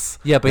lifts.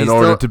 Yeah, but in he's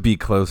order still- to be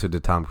closer to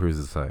Tom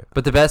Cruise's height,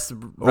 But the best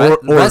or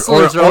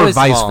wrestlers are always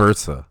vice small.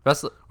 versa,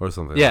 Wrestler. or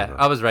something. Yeah, like that.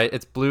 I was right.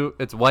 It's blue.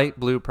 It's white,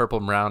 blue, purple,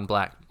 brown,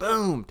 black.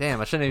 Boom.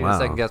 Damn, I shouldn't even Wow.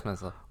 second guess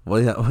myself. Well,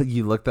 yeah,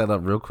 you looked that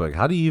up real quick.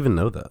 How do you even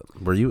know that?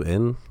 Were you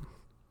in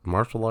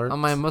martial arts?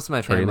 Most of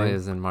my family training?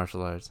 is in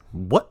martial arts.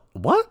 What?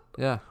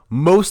 Yeah.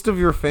 Most of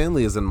your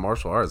family is in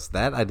martial arts.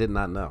 That I did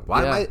not know.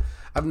 Why? Yeah.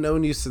 I've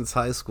known you since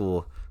high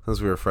school, since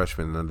we were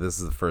freshmen, and this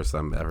is the first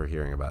time I'm ever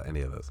hearing about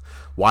any of this.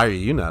 Why are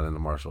you not into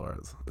martial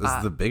arts? This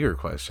is the bigger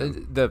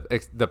question.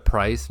 The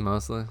price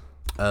mostly.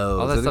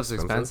 Oh, All is that it stuff's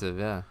expensive.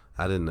 Yeah.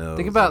 I didn't know.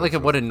 Think it was about that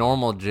like what a expensive.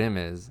 normal gym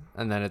is,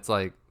 and then it's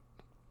like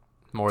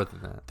more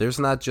than that. There's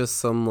not just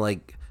some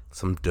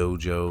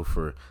dojo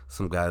for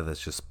some guy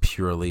that's just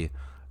purely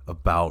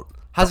about.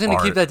 How's he the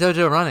gonna keep art. that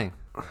dojo running?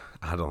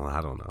 I don't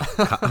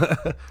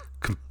know.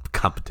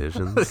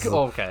 Competitions.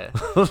 Okay.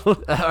 All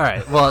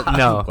right. Well,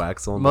 no.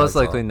 Wax on, Most wax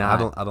likely off.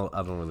 not. I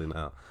don't really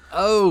know.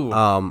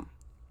 Oh.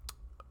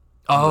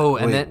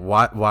 And Wait, then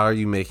why are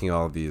you making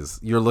all these?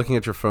 You're looking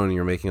at your phone and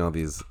you're making all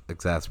these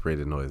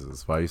exasperated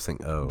noises. Why are you saying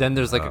oh? then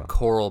there's like a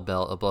coral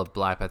belt above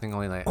black. I think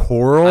only like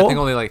coral. I think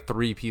only like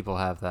 3 people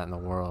have that in the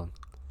world.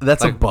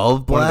 That's Like,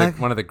 above black.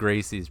 One of the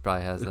Gracies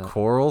probably has that.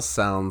 Coral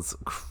sounds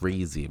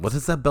crazy. What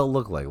does that belt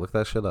look like? Look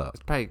that shit up.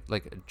 It's probably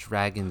like a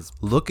dragon's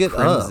Look it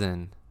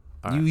crimson.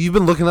 up. You've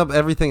been looking up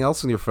everything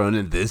else on your phone,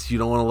 and this you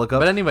don't want to look up.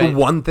 But anyway, the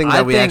one thing I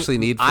that we think- actually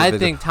need. For I video,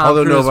 think Tom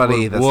although Cruise nobody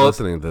would that's whoop-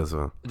 listening to this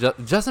one.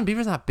 Justin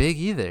Bieber's not big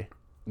either.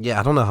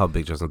 Yeah, I don't know how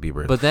big Justin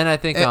Bieber is. But then I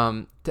think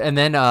and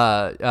then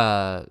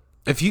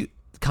if you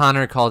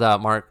Connor called out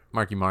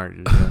Marky Mark.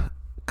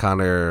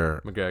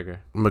 Conor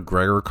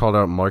McGregor. called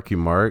out Marky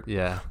Mark.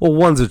 Yeah. Well,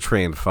 one's a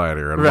trained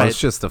fighter, and Right. one's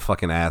just a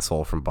fucking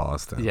asshole from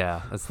Boston.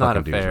 Yeah, that's not a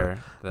Fucking fair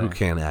douchebag thing. who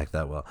can't act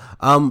that well.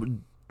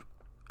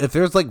 If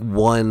there's like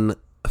one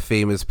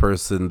famous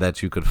person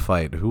that you could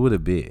fight, who would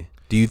it be?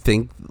 Do you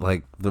think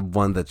like the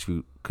one that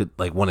you could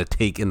like want to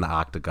take in the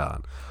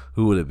octagon?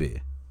 Who would it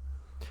be?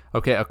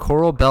 Okay, a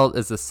coral belt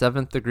is a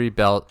 7th degree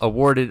belt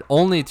awarded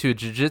only to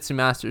jiu-jitsu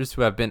masters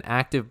who have been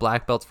active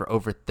black belts for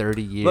over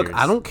 30 years. Look,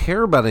 I don't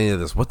care about any of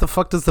this. What the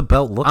fuck does the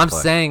belt look I'm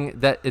like? saying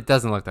that it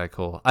doesn't look that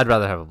cool. I'd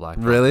rather have a black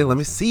belt. Really? Let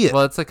me see it.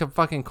 Well, it's like a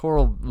fucking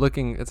coral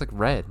looking. It's like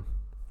red.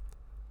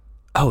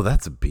 Oh,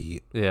 that's a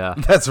beat. Yeah.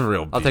 That's a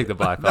real beat. I'll take the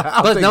black belt.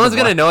 I'll but take no the one's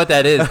going to black- know what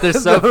that is.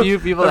 There's so few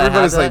people that have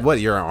Everybody's that. like, what,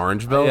 you're an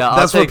orange belt? Yeah, I'll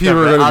That's what take the people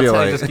are red- going to I'll be take-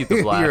 like. just keep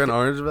the black. You're an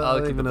orange belt? I'll I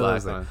don't keep even the know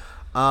what black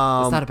I'm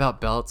one. It's not about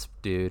belts,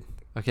 dude.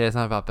 Okay, it's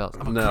not about belts.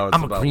 I'm No, it's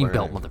I'm a about green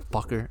learning. belt,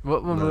 motherfucker.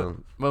 What No.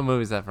 what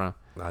movie is that from?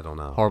 I don't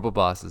know. Horrible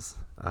Bosses.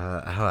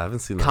 I haven't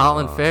seen that. in a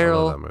Colin while. I love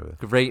Farrell, that movie.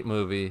 great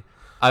movie.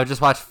 I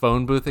just watched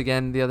Phone Booth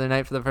again the other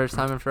night for the first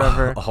time in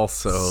forever.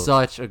 Also,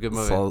 Such a good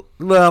movie.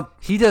 well,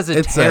 He does a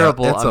it's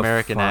terrible it's a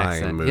American fine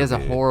accent. He has a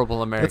movie.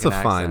 horrible American It's a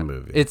accent. fine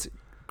movie. It's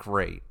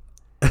great.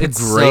 It's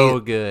Great. so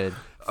good.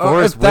 if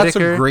Forrest that's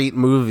Whitaker, a great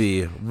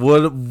movie.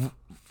 What?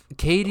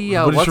 Katie,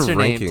 what is what's your her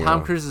name? ranking Tom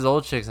of? Cruise's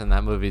old chick's in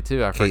that movie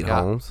too. I Kate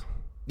forgot. Holmes.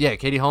 Yeah,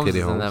 Katie Holmes Katie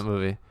is in Holmes. that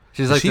movie.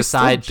 She's Is like she the still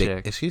side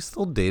chick. Is she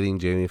still dating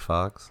Jamie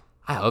Foxx?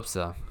 I hope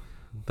so.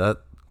 That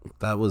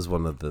was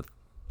one of the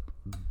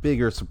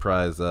bigger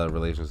surprise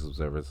relationships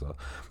I ever saw.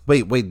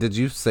 Wait, did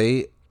you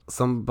say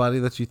somebody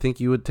that you think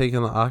you would take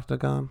in the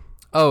octagon?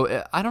 Oh,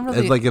 I don't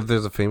really Like if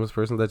there's a famous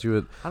person that you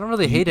would, I don't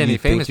really hate any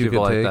famous you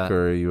people could like take, that.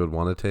 or you would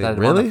want to take. That I'd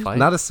wanna Really? fight?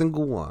 Not a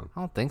single one. I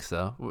don't think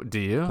so. Do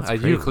you? That's You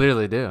crazy.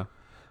 clearly do.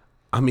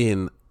 I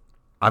mean,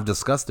 I've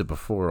discussed it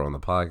before on the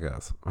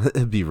podcast.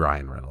 It'd be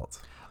Ryan Reynolds.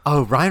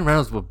 Oh, Ryan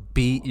Reynolds will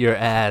beat your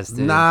ass,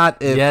 dude.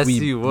 Not if yes, we,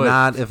 you would.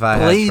 Not if I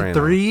had Blade trained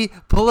him. 3.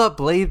 Pull up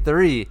Blade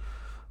 3.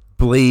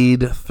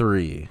 Blade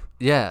 3.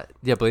 Yeah,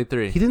 Blade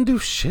 3. He didn't do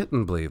shit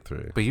in Blade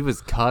 3. But he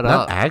was cut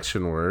Not up.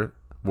 action worth.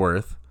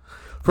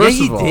 Yeah, First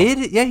he of all,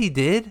 did. Yeah, he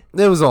did.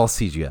 it was all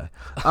CGI.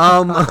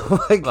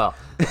 Like, Well,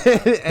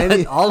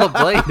 any- all of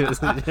Blade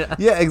was.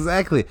 yeah,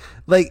 exactly.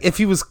 Like if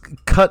he was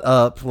cut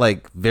up,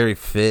 like very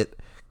fit,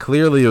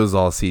 clearly it was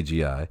all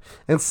CGI.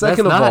 And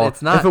second of all,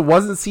 it's not. if it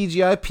wasn't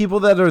CGI, people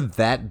that are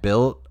that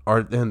built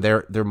and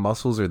their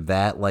muscles are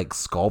that like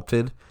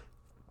sculpted,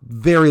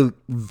 very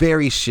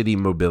very shitty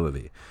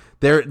mobility.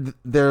 Their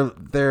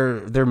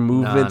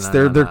movements,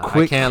 No. they're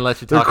quick. I can't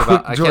let you they're talk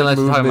about. quick I can't let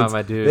you joint talk about movements.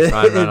 my dude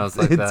Ryan Reynolds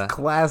like it's that.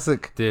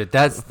 classic. Dude,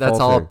 that's all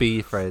Faltering.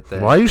 beef right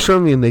there. Why are you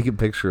showing me a naked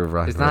picture of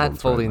Ryan He's Reynolds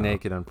not fully right now?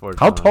 naked,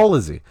 unfortunately. How tall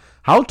is he?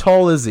 How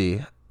tall is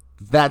he?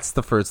 That's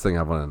the first thing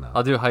I want to know.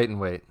 I'll do height and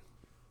weight.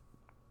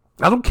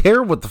 I don't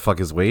care what the fuck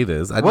his weight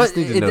is. I just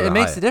need to know. It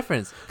makes height. a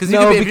difference because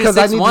No, if you're because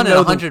I need to 6'1" and know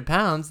the- 100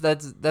 pounds,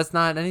 that's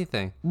not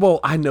anything. Well,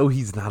 I know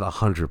he's not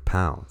 100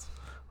 pounds,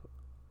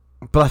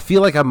 but I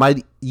feel like I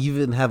might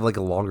even have like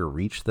a longer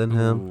reach than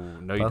him.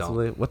 Ooh, no, you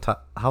possibly. don't.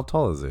 How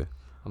tall is he?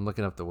 I'm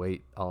looking up the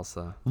weight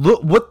also.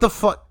 Look, what the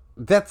fuck?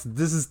 This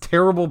is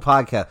terrible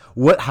podcast.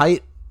 What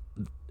height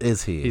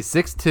is he? He's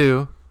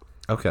 6'2",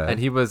 okay. and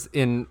he was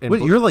in.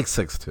 Wait, you're like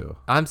 6'2".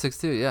 I'm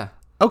 6'2", yeah,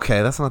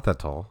 Okay, that's not that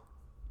tall.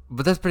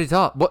 but that's pretty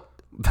tall. What?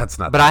 That's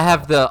not. But that I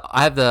have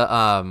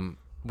tall. the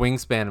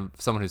wingspan of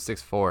someone who's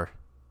 6'4".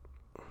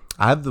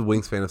 I have the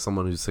wingspan of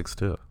someone who's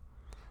 6'2".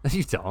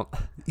 You don't.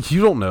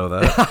 You don't know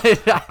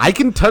that. I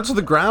can touch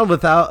the ground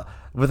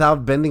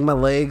without bending my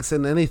legs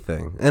and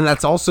anything, and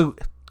that's also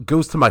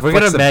goes to my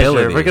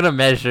flexibility. We're gonna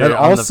measure. That on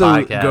also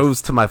the podcast.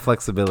 goes to my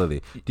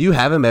flexibility. Do you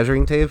have a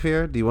measuring tape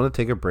here? Do you want to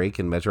take a break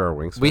and measure our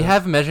wingspan? We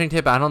have measuring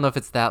tape. I don't know if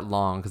it's that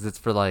long because it's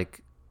for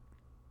like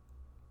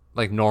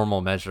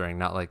normal measuring,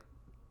 not like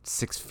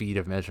 6 feet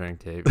of measuring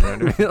tape. You know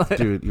what I mean? Like,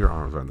 dude. Your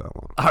arms aren't that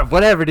long.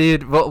 whatever,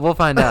 dude. We'll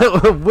find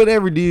out.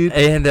 Whatever, dude.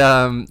 And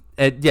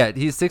yeah,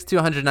 he's 6'2",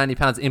 190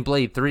 pounds in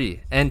Blade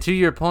 3. And to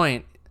your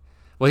point,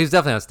 well, he's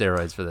definitely on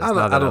steroids for this. I now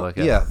that I don't. look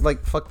at it. Yeah,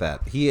 like fuck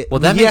that. He That he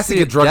makes has to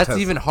get drug that's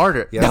tested. even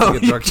harder. He has No, to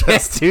get drug you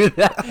can't tested. do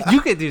that.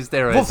 You can do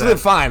steroids. Well, then.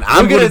 fine.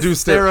 I'm gonna gonna do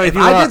steroids. If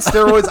you I up. did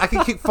steroids, I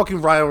could kick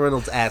fucking Ryan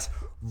Reynolds' ass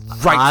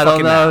right I don't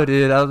fucking know, now.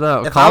 dude. I don't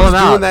know. If Call I was him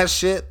doing out. that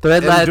shit,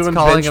 Thread and Lad's doing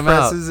calling bench him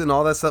out. presses and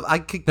all that stuff, I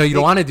could. No, you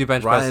don't kick want to do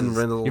bench Ryan presses.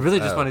 Reynolds You really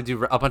just out. want to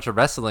do a bunch of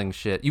wrestling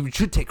shit. You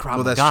should take Krav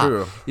Well, Maga. that's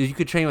true. You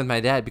could train with my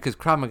dad because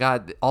Krav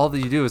Maga, all that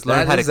you do is learn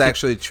That how to is kick-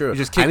 actually true. You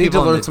just kick I need to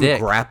people in learn the some dick.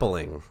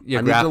 grappling. Yeah,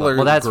 I need grapple. to learn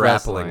Well, that's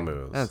grappling wrestling.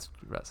 moves. That's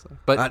wrestling.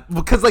 But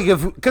Because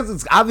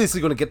it's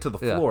obviously going to get to the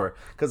Yeah. floor.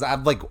 Because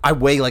I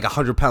weigh like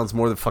 100 pounds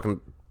more than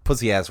fucking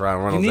pussy ass Ryan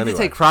Reynolds. need to anyway.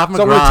 take Krav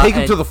So I'm going Maga to take him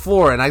and- to the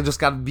floor, and I just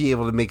got to be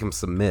able to make him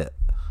submit.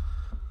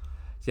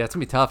 yeah, it's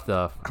gonna be tough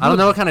though. I don't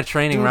know what kind of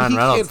training Dude, Ryan he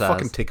Reynolds can't has.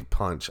 fucking take a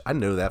punch. I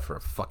know that for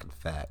a fucking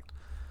fact.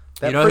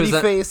 That You know pretty who's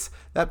that- face,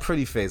 that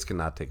pretty face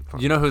cannot take a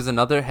punch. You know who's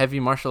another heavy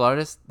martial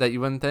artist that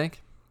you wouldn't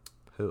think?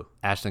 Who?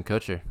 Ashton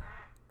Kutcher.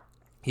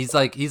 He's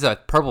a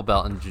purple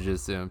belt in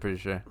jiu-jitsu, I'm pretty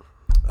sure.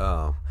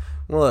 Oh,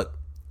 well, look,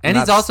 And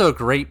not he's also a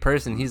great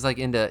person. He's like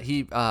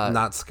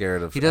not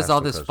scared of. he does all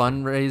Ashton this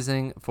Kutcher.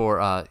 fundraising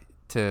for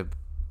to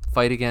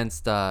fight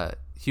against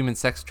human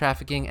sex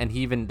trafficking, and he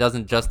even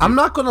doesn't just do I'm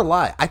not gonna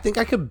lie. I think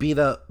I could beat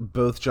up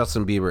both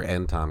Justin Bieber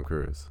and Tom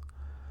Cruise.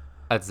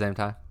 at the same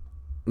time.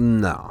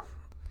 No,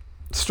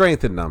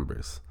 strength in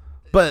numbers,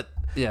 but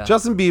Yeah.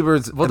 Justin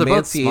Bieber's Well, they're both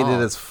emaciated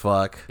small. as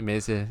fuck.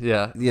 Emaciated,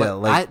 yeah.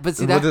 Yeah, but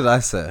see what that did I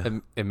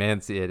say?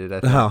 emaciated, I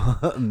think.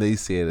 No,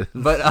 emaciated.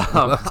 But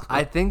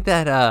I think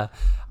that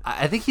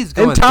I think he's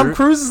going And Tom through,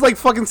 Cruise is like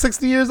fucking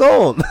 60 years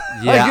old.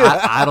 Yeah,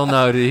 I don't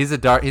know, dude.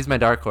 He's my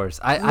dark horse.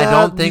 I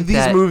don't think these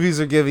that movies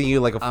are giving you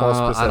like a false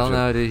perception. I don't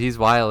know, dude. He's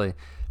wily.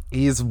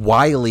 He's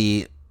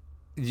wily.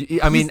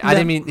 I mean, He's I didn't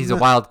not- mean he's a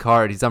wild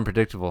card. He's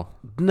unpredictable.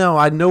 No,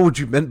 I know what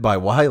you meant by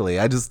wily.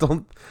 I just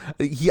don't.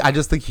 I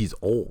just think he's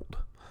old.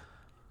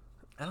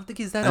 I don't think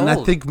he's that And old.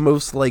 I think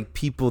most like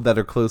people that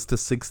are close to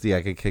 60,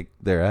 I could kick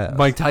their ass.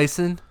 Mike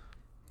Tyson.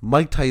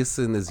 Mike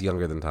Tyson is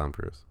younger than Tom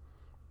Cruise.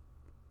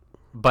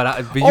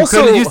 But you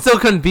Also, you still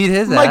couldn't beat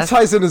his Mike ass.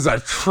 Tyson is a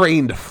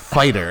trained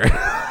fighter.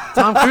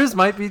 Tom Cruise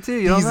might be too.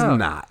 You don't He's know.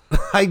 not.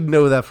 I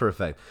know that for a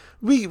fact.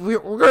 We're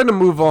going to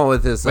move on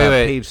with this.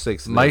 Wait. Page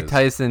 6. Mike news.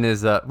 Tyson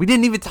is. We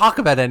didn't even talk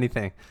about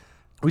anything.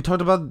 We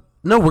talked about.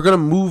 No, we're going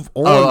to move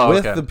on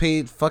with okay. the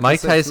page. Fucking Mike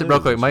 6 Tyson, real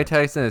news quick. and Mike shit.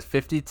 Tyson is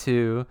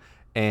 52,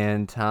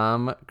 and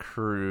Tom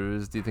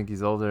Cruise. Do you think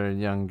he's older or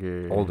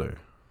younger? Older.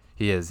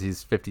 He is.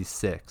 He's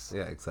 56.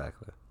 Yeah,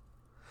 exactly.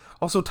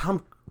 Also,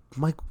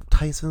 Mike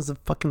Tyson's a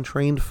fucking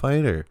trained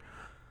fighter.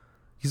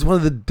 He's one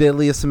of the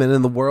deadliest men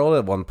in the world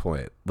at one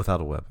point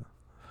without a weapon.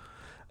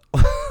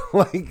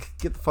 Like,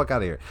 get the fuck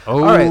out of here.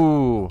 Oh.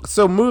 All right.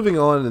 So moving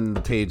on in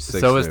page 6.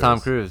 So is Tom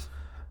Cruise.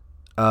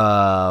 He's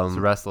a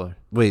wrestler.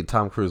 Wait,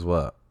 Tom Cruise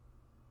what?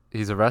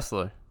 He's a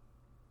wrestler.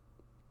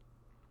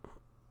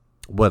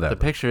 Whatever. The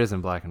picture is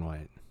in black and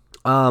white.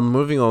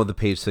 Moving on with the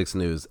page 6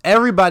 news.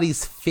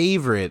 Everybody's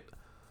favorite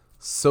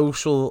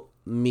social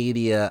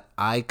media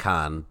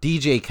icon,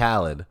 DJ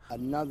Khaled.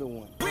 Another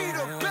one.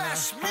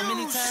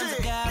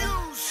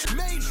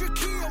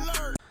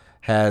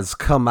 Has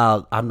come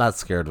out. I'm not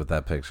scared with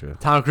that picture.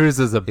 Tom Cruise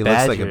is a He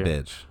badger. looks like a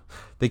bitch.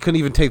 They couldn't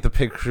even take the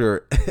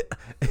picture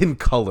in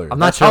color. I'm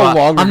not sure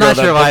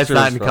why it's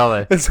not in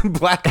color. It's in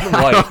black and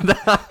white.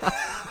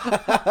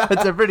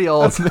 It's a pretty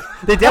old.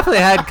 They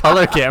definitely had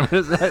color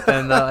cameras back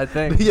then, though, I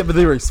think. Yeah, but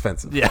they were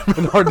expensive. Yeah.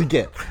 And hard to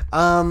get.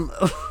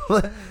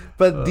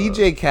 But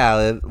DJ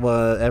Khaled,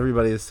 well,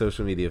 everybody's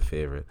social media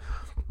favorite.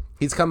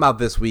 He's come out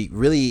this week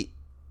really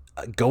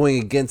going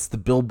against the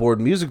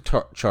Billboard music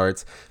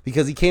charts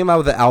because he came out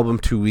with an album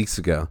 2 weeks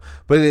ago,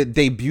 but it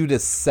debuted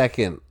as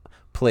second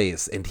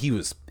place, and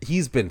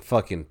he's been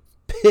fucking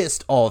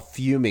pissed off,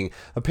 fuming.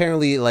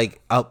 Apparently,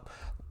 like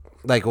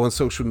on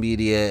social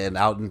media and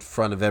out in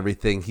front of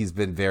everything, he's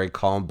been very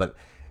calm. But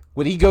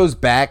when he goes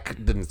back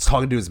and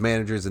talking to his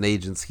managers and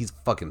agents, he's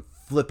fucking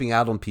flipping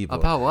out on people.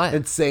 About what?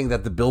 And saying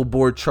that the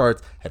Billboard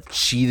charts have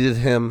cheated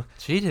him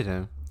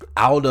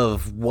out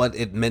of what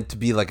it meant to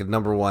be like a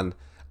number one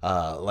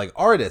like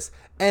artist.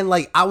 And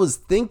like I was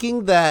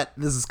thinking that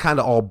this is kind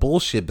of all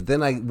bullshit, but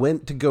then I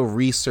went to go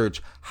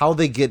research how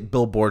they get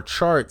Billboard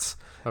charts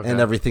and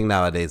everything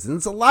nowadays, and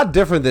it's a lot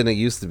different than it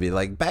used to be.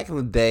 Like back in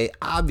the day,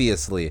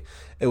 obviously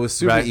it was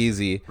super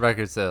easy.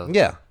 Record sales.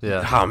 Yeah.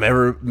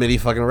 Yeah. Many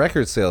fucking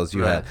record sales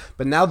you had.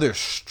 But now they're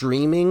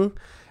streaming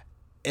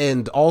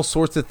and all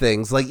sorts of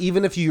things. Like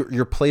even if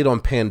you're played on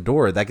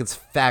Pandora, that gets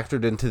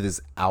factored into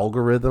this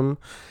algorithm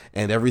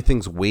and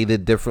everything's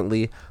weighted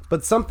differently.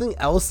 But something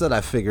else that I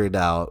figured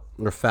out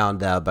or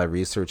found out by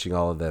researching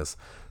all of this,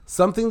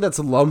 something that's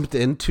lumped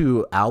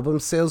into album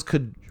sales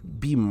could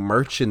be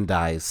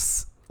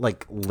merchandise,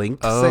 like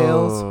linked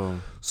sales.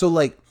 So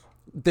like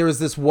there was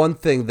this one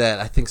thing that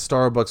I think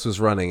Starbucks was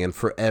running, and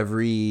for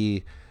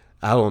every,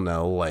 I don't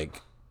know,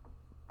 like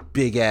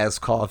big ass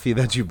coffee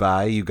that you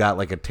buy, you got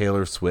like a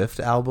Taylor Swift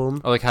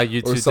album, or like how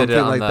YouTube or something did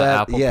it on like the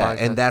that. Apple Yeah,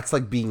 podcast. and that's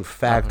like being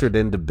factored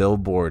into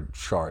Billboard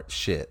chart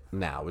shit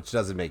now, which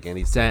doesn't make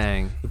any sense.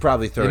 Dang. You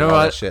probably throw You know all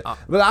what? that shit,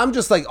 but I'm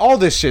just like, all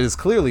this shit is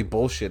clearly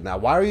bullshit now.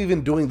 Why are you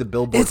even doing the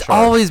Billboard? It's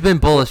chart? always been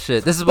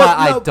bullshit. This is why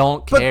I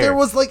don't care. But there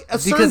was like a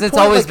certain because it's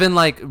point, always like, been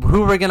like,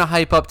 who we're gonna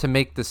hype up to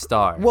make the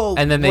star? Well,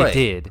 and then they right.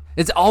 did.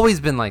 It's always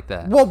been like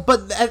that. Well,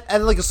 but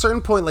at like a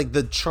certain point, like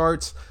the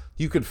charts,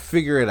 you could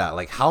figure it out.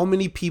 Like how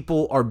many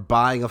people are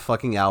buying a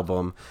fucking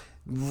album.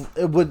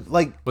 It would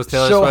like Was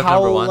Taylor show Swift how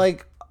number one?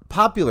 like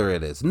popular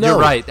it is. No, You're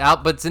right.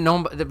 But it doesn't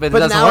But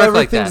work now like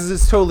everything that.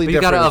 is totally But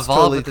different. You gotta It's evolve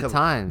totally with the com-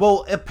 time.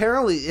 Well,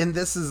 apparently, and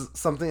this is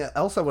something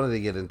else I wanted to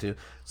get into.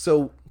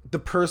 So the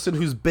person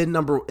who's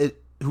number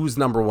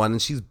one,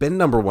 and she's been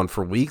number one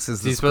for weeks,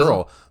 is this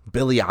girl,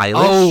 Billie Eilish.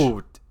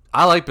 Oh,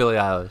 I like Billie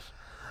Eilish.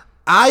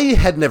 I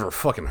had never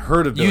fucking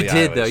heard of Billie Eilish. You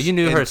did, though. You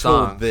knew her until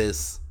song.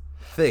 This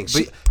thing.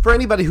 For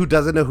anybody who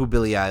doesn't know who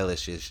Billie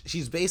Eilish is,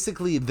 she's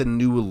basically the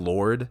new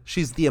Lorde.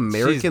 She's the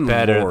American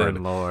better Lorde.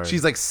 than Lorde.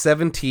 She's like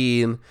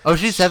 17. Oh,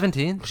 she's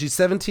 17? She's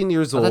 17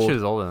 years I old. thought she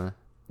was older than that.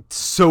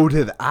 So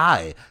did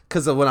I,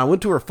 because when I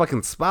went to her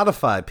fucking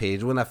Spotify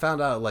page, when I found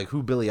out like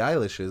who Billie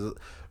Eilish is,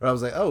 I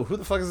was like, oh, who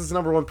the fuck is this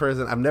number one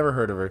person? I've never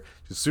heard of her.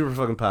 She's super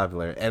fucking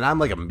popular, and I'm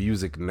like a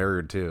music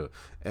nerd too,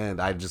 and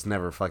I just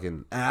never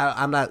fucking.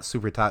 I'm not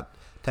super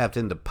tapped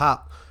into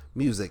pop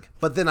music,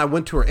 but then I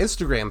went to her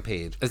Instagram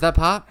page. Is that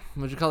pop?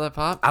 Would you call that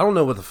pop? I don't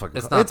know what the fuck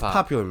It's not it's pop.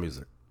 popular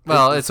music.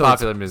 Well, it's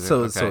popular music. So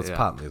Okay, it's yeah.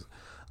 pop music.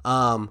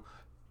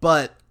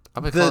 But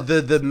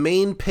the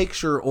main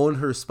picture on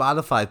her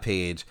Spotify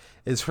page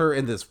is her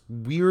in this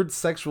weird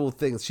sexual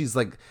thing. She's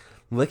like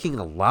licking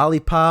a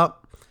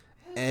lollipop,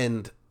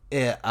 and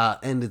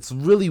it's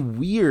really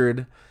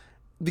weird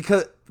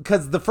because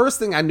the first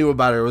thing I knew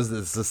about her was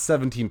this a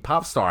 17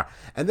 pop star,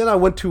 and then I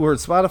went to her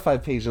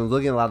Spotify page and was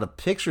looking at a lot of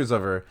pictures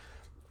of her,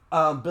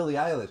 Billie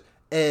Eilish,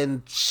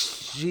 and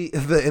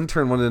the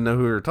intern wanted to know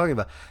who we were talking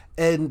about,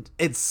 and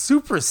it's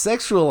super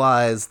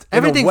sexualized in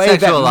Everything's a way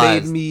sexualized.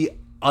 that made me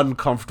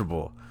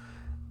uncomfortable.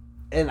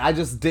 And I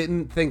just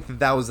didn't think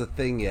that was a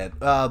thing yet.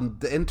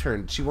 The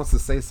intern, she wants to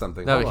say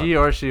something. No, Hold on. he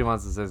or she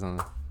wants to say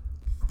something.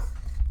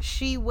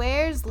 She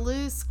wears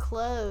loose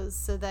clothes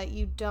so that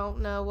you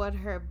don't know what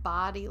her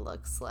body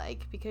looks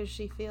like because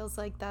she feels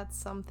like that's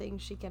something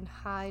she can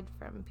hide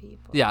from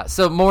people. Yeah,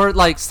 so more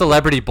like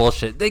celebrity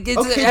bullshit.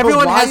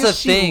 Everyone but why has a is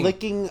she thing.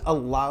 licking a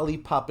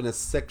lollipop in a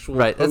sexual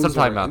Right, that's what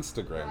I'm pose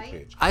talking on her about. Instagram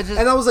page.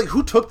 And I was like,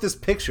 who took this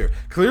picture?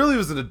 Clearly it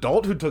was an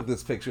adult who took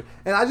this picture.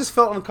 And I just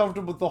felt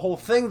uncomfortable with the whole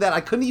thing that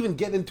I couldn't even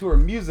get into her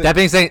music. That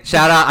being said,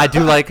 shout out, I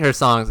do like her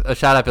songs.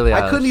 Shout out Billie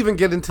Eilish. I couldn't even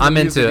get into the I'm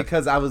music into it.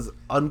 because I was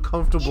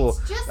uncomfortable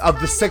It's just of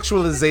the kind of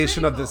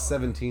sexualization of this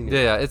hypocritical. 17-year-old.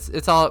 Yeah,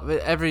 it's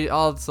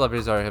all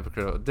celebrities are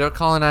hypocritical. They're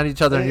calling out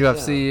each other in Yeah.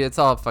 UFC. It's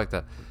all fucked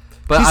up.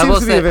 But She I will seems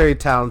to be say, a very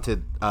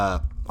talented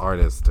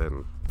artist,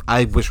 and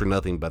I wish her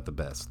nothing but the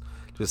best.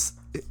 Just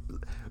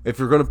if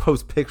you're going to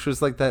post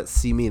pictures like that,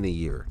 see me in a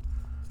year.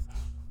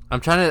 I'm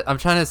trying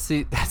to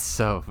see. That's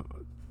so.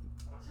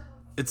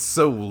 It's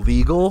so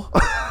legal.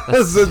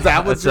 Is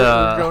that what that's,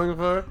 you're going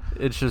for?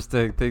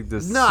 Interesting thing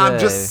to say. No, I'm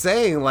just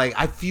saying. Like,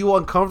 I feel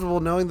uncomfortable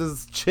knowing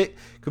this chick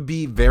could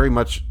be very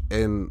much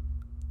in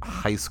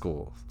high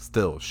school.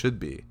 Still, should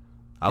be.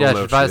 I don't Yeah, know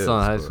she's if probably she still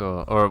in is, high but-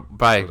 school, or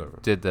probably whatever.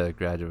 did the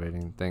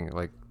graduating thing,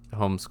 like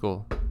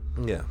homeschool.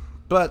 Yeah,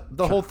 but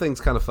the whole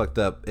thing's kind of fucked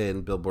up,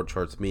 and Billboard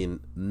charts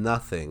mean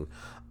nothing.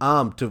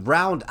 To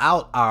round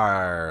out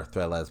our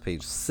Threadlabs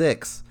page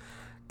 6,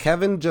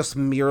 Kevin just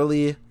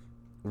merely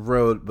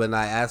wrote, when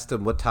I asked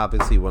him what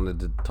topics he wanted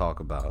to talk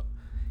about,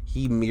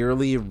 he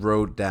merely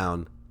wrote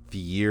down the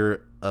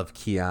year of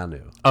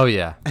Keanu. Oh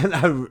yeah. And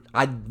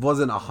I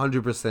wasn't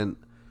 100%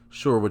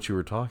 sure what you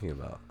were talking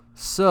about.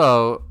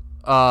 So,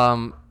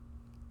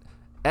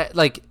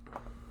 like,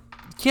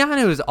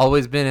 Keanu has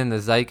always been in the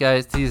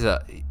zeitgeist. He's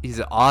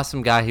an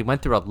awesome guy. He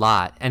went through a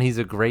lot, and he's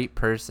a great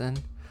person.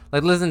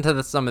 Like, listen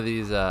to some of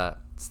these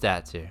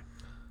stats here.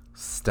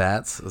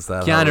 Stats? Is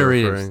that Keanu how they're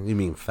Reeves. referring? You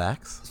mean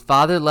facts? His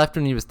father left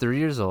when he was 3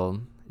 years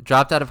old.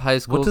 Dropped out of high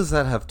school. What does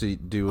that have to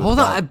do with Hold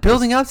on, that? I'm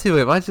building up to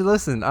it. Why don't you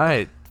listen? All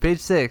right, page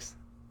 6.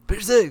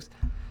 Page 6.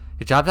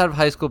 He dropped out of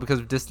high school because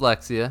of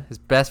dyslexia. His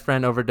best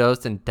friend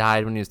overdosed and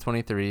died when he was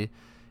 23.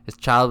 His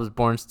child was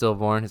born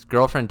stillborn. His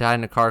girlfriend died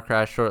in a car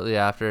crash shortly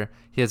after.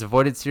 He has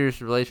avoided serious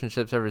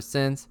relationships ever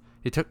since.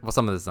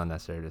 Some of this is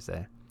unnecessary to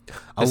say.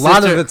 A His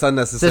lot sister- of it's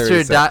unnecessary. sister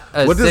to say.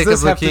 di- What does sick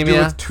this of have to do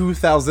leukemia. with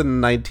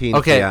 2019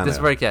 Okay, Keanu? this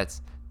is where it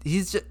gets.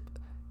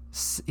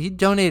 He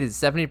donated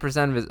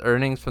 70% of his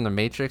earnings from The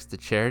Matrix to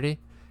charity,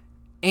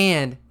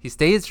 and he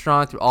stayed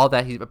strong through all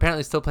that. He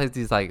apparently still plays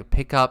these like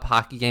pickup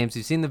hockey games.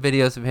 You've seen the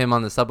videos of him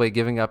on the subway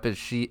giving up his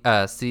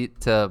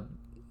seat to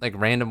like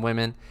random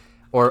women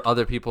or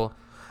other people.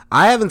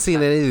 I haven't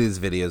seen any of these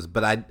videos,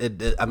 but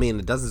I mean,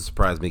 it doesn't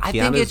surprise me. I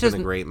think Keanu's it's just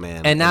been a great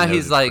man, and now noted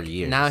he's for like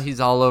years. now he's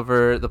all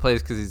over the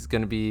place because he's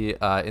gonna be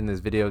in this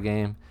video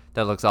game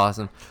that looks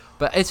awesome.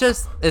 But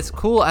it's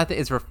cool. I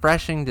think it's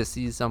refreshing to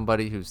see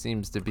somebody who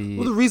seems to be.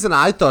 Well, the reason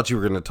I thought you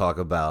were going to talk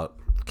about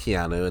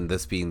Keanu and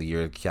this being the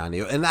year of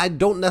Keanu, and I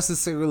don't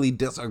necessarily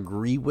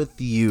disagree with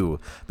you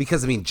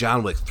because I mean,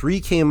 John Wick 3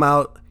 came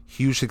out,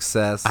 huge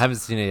success. I haven't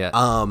seen it yet.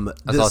 I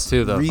I saw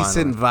two, though,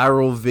 recent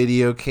viral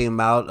video came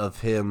out of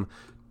him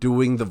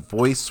doing the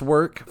voice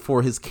work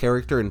for his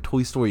character in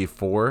Toy Story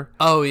 4.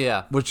 Oh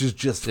yeah. Which is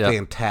just Yeah.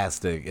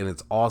 fantastic, and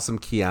it's awesome.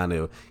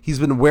 Keanu. He's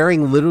been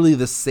wearing literally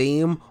the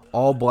same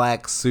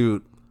all-black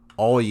suit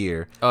all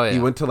year. Oh, yeah. He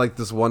went to like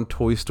this one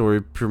Toy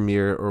Story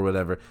premiere or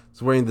whatever.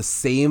 He's wearing the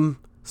same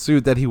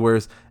suit that he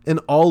wears in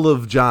all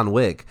of John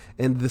Wick,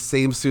 and the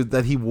same suit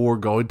that he wore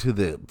going to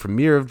the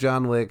premiere of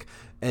John Wick.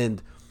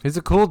 And He's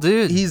a cool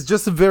dude. he's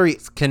just a very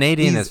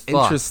Canadian as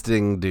fuck.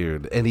 interesting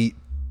dude, and he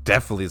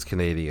definitely is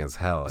Canadian as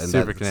hell, and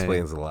Super that Canadian.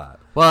 explains a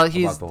lot. Well, about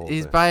he's the whole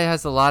he's thing. probably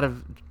has a lot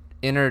of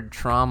inner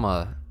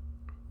trauma,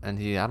 and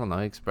he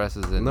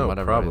expresses it in No,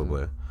 whatever. probably.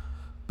 reason.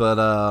 But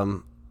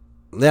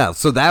yeah.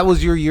 So that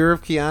was your year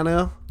of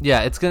Keanu.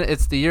 Yeah, it's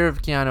the year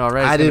of Keanu already.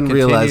 It's I gonna didn't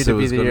continue realize to it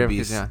was the going year to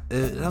of be.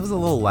 Keanu. That was a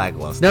little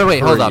lackluster. No, wait,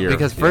 for hold a up. year of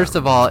Because Keanu. first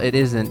of all, it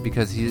isn't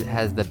because he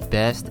has the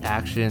best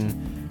action.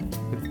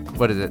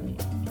 What is it?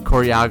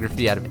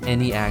 Choreography out of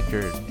any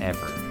actor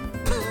ever.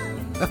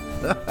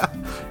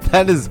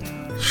 that is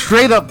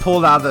straight up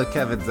pulled out of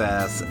Kevin's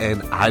ass,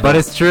 and But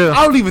it's true.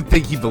 I don't even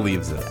think he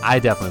believes it. I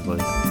definitely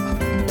believe it.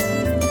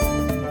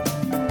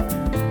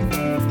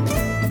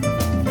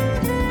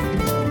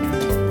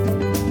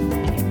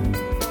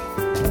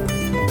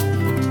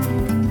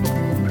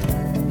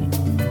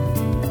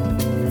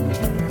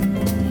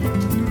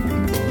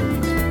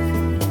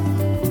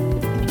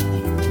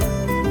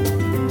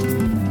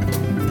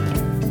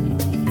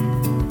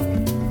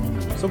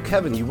 So,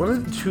 Kevin, you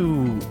wanted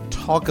to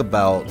talk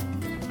about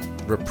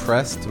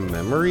repressed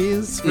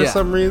memories for Yeah.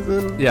 some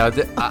reason. Yeah,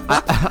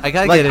 I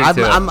gotta Like, get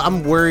into it.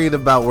 I'm worried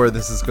about where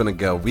this is going to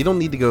go. We don't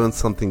need to go in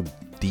something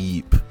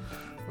deep.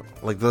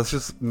 Like, let's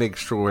just make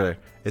sure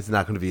it's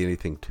not going to be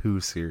anything too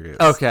serious.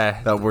 Okay.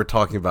 That we're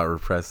talking about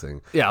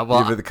repressing. Yeah,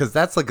 well, because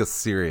that's like a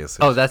serious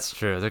Oh, issue. that's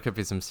true. There could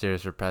be some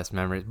serious repressed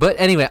memories. But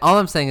anyway, all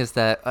I'm saying is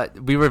that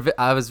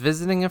I was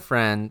visiting a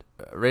friend.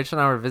 Rachel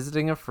and I were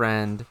visiting a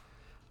friend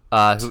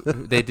who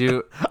they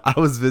do. I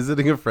was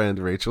visiting a friend.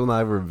 Rachel and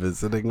I were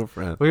visiting a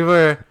friend. We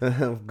were.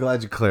 I'm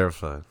glad you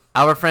clarified.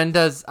 Our friend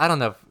does. I don't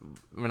know.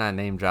 We're not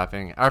name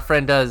dropping. Our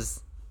friend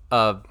does.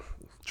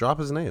 Drop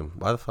his name.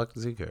 Why the fuck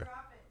does he care?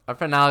 Our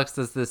friend Alex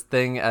does this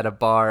thing at a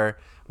bar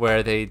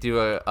where they do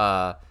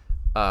a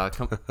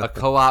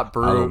co-op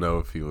brew. I don't know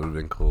if he would have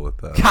been cool with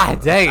that.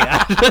 God dang it!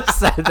 I just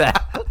said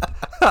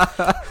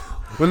that.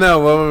 Well, no,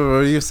 what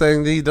were you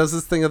saying? He does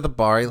this thing at the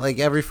bar like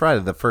every Friday.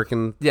 The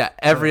freaking Yeah,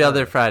 every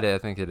other Friday I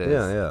think it is.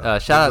 Yeah.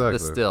 Shout out Exactly.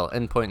 to Still,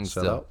 Endpoint and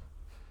Shout Still. out.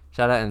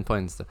 Shout out Endpoint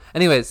and Still.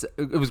 Anyways,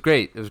 it was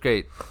great. It was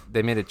great.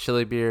 They made a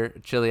chili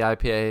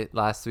IPA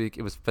last week.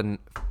 It was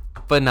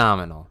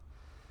phenomenal.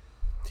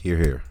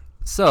 Here.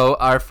 So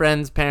our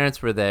friend's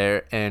parents were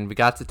there, and we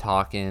got to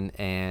talking,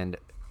 and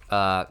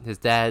his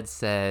dad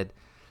said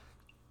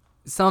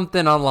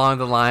something along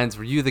the lines,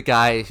 "Were you the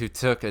guy who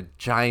took a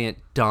giant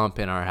dump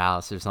in our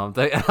house or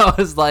something?" And I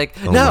was like,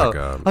 Oh "No." my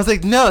God. I was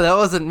like, "No, that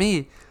wasn't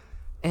me."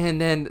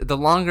 And then the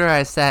longer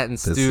I sat and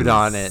stewed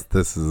on it,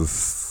 This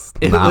is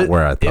not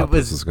where I thought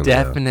this was going to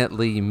go.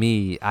 definitely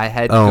me. I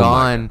had Oh my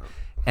gone God.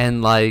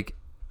 and like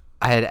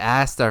I had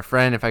asked our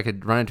friend if I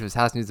could run into his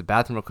house and use the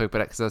bathroom real quick, but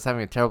because I was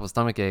having a terrible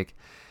stomach ache,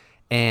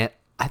 and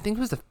I think it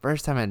was the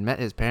first time I'd met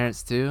his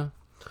parents too.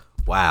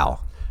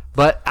 Wow.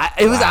 But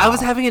I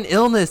was having an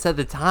illness at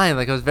the time.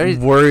 Like I was very.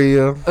 Were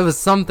you? It was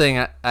something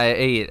I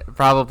ate.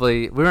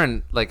 Probably we were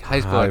in like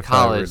high school or High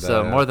college, fiber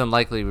so diet. more than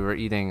likely we were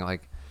eating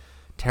like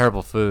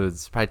terrible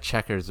foods, probably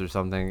Checkers or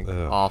something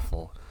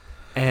awful.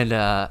 And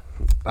I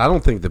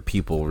don't think the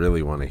people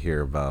really want to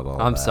hear about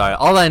all I'm that. sorry.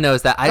 All I know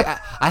is that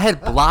I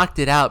had blocked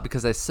it out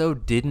because I so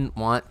didn't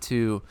want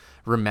to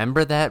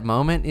remember that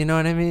moment. You know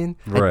what I mean?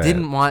 Right. I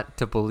didn't want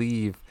to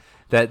believe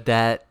that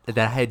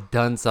I had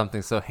done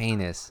something so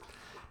heinous.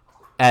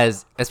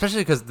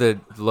 Especially because the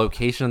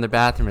location of the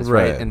bathroom is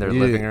right in their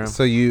living room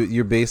So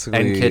you're basically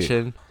and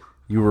kitchen.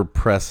 You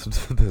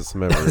repressed this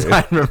memory.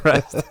 I'd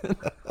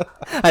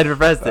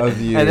repressed it.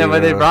 Of you, And then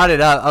when they yeah. brought it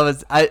up,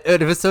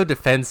 it was so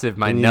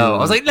defensive. I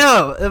was like,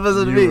 no, it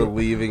wasn't You me. were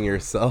leaving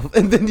yourself,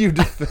 and then you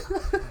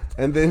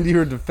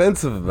were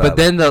defensive about it. But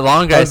then the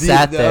longer I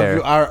sat there,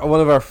 one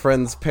of our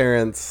friends'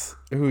 parents,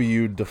 who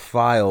you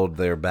defiled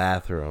their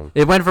bathroom.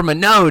 it went from a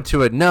no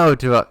to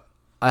a.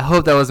 I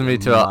hope that wasn't me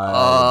to a.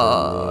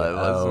 It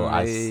wasn't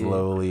I me.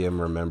 slowly am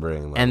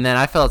remembering. That. And then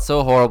I felt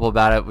so horrible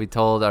about it. We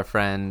told our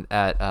friend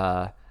at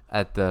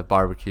the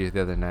barbecue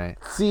the other night.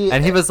 See,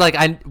 And he was like,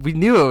 we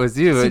knew it was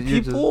you. see, and you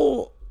just-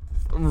 people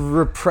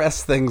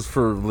repress things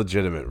for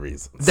legitimate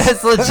reasons.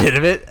 that's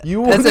legitimate. That's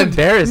wouldn't-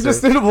 embarrassing. You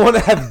just didn't want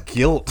to have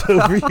guilt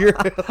over your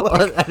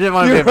I didn't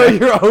want to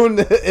be your own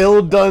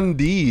ill-done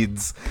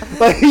deeds.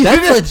 Like,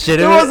 That's It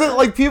legitimate. wasn't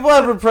like people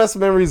have repressed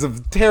memories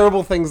of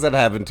terrible things that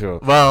happened to them.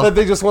 Well- that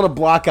they just want to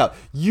block out.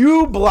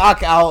 You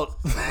block out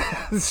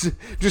just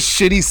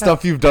shitty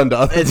stuff you've done to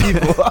other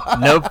people.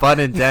 No pun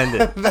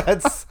intended.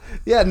 That's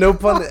no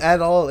pun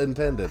at all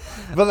intended.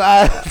 But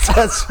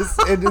that's just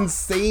an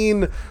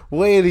insane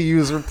way to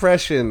use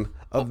repression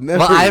of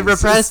memories. Well, I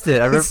repressed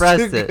it. I It's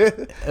repressed to it. get-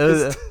 It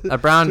was- it's to- I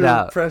browned to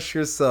out. Repress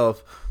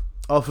yourself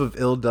off of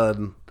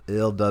ill-done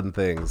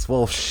things.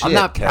 Well, shit. I'm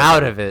not Kevin.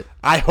 proud of it.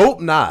 I hope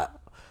not.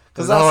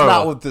 Because It's that's not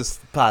horrible. what this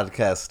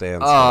podcast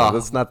stands Oh. for.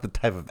 That's not the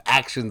type of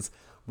actions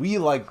we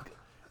like,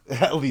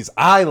 at least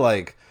I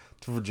like,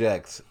 to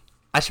project.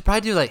 I should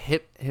probably do like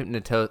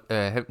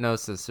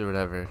hypnosis or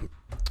whatever.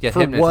 Get For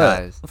what?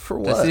 hypnotized. For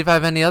To what? see if I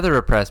have any other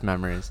repressed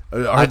memories.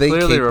 Are they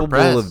clearly capable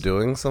repressed. of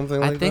doing something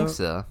like that? I think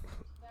so.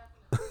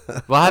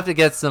 We'll have to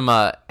get some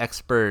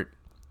expert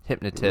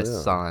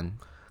hypnotists on.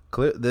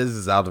 This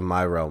is out of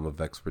my realm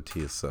of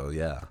expertise, so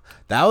yeah.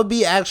 That would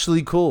be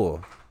actually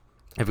cool.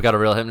 If we got a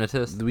real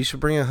hypnotist, We should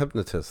bring a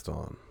hypnotist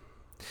on.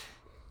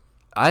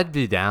 I'd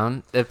be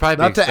down. It'd probably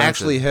be Not to expensive.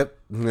 actually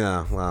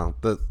Yeah, well,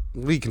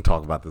 we can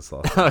talk about this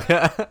all.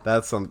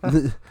 That's some.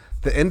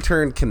 The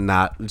intern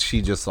cannot.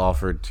 She just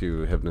offered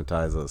to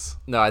hypnotize us.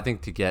 No, I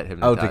think to get Oh,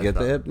 hypnotized. to get the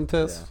though.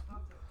 hypnotist.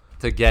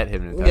 To get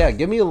hypnotized. Yeah,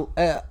 give me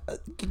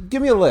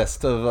a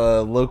list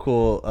of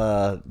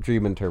local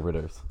dream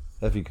interpreters,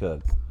 if you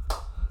could.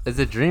 Is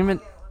it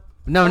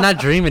No, not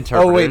dream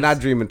interpreters. Oh wait, not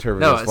dream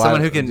interpreters. No,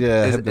 someone who can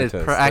is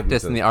hypnotist,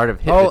 practice in the art of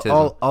hypnotism.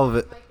 hypnotism. All of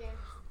it.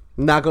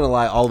 Not gonna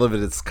lie, all of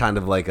it is kind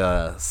of like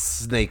a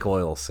snake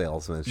oil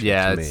salesman.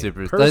 Yeah, to it's me.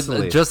 super.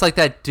 Personally, Just like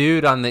that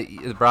dude on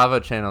the Bravo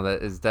channel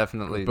that is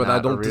definitely but not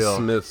I don't a real.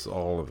 dismiss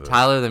all of it.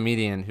 Tyler the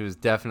Median, who's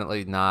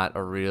definitely not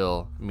a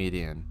real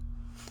median.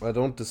 I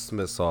don't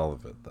dismiss all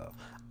of it though.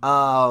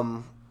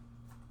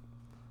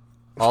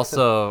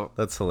 Also,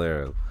 That's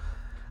hilarious.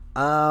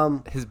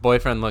 his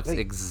boyfriend looks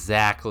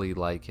exactly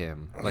like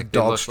him. Like they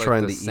Dog's look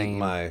trying like the to eat same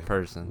my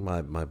person.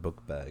 my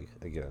book bag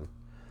again.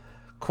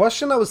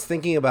 Question I was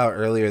thinking about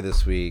earlier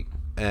this week,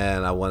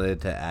 and I wanted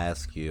to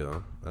ask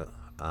you,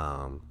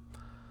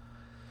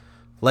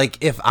 like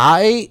if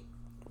I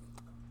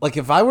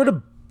were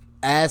to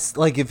ask,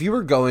 like if you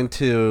were going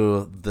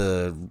to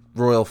the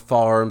Royal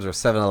Farms or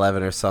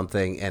 7-Eleven or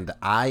something, and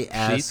I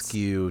ask Sheetz?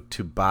 you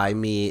to buy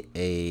me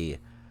a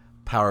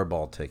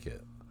Powerball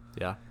ticket,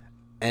 Yeah.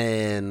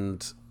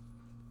 and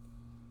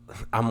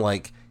I'm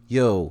like,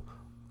 yo,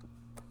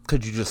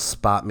 could you just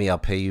spot me? I'll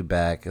pay you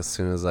back as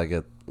soon as I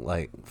get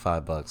like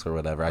 $5 or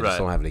whatever. I just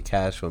don't have any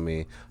cash with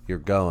me. You're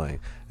going.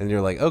 And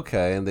you're like,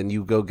 okay. And then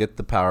you go get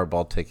the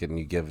Powerball ticket and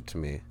you give it to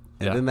me.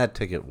 And then that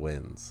ticket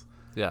wins.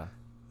 Yeah.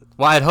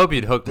 Well, I'd hope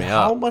you'd hook me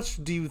up. How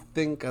much do you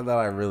think that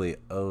I really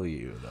owe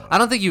you, though? I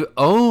don't think you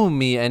owe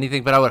me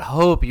anything, but I would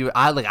hope you.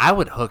 I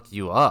would hook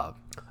you up.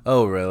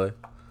 Oh, really?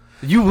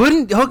 You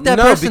wouldn't hook that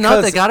person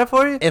up that got it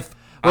for you? If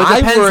well,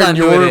 I were in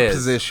your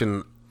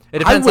position, it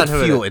depends on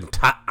who feel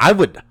I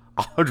would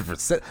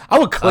 100%. I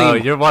would claim. Oh,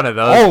 you're one of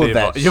those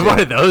people. You're one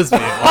of those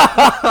people.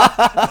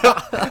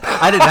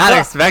 I did not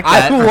expect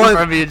that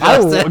from you,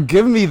 Justin.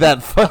 Give me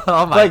that.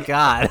 Oh my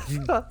god!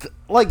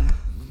 Like,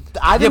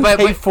 I didn't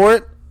pay for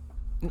it.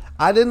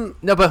 I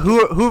didn't. No, but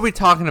who are we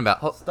talking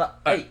about?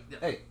 Stop! Hey!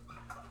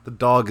 The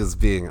dog is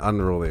being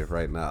unruly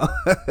right now,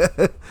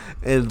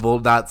 and will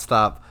not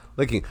stop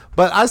licking.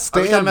 But I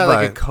stand. Are we talking about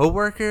like a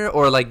coworker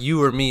or like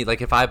you or me?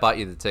 Like if I bought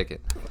you the ticket.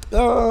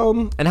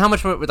 And how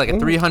much with like a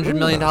 $300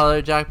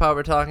 million jackpot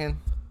we're talking?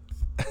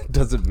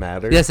 Does it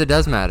matter? Yes, it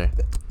does matter.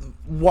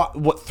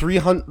 What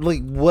 300?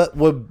 Like what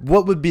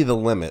would be the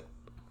limit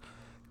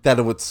that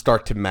it would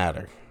start to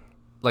matter?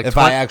 Like if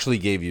I actually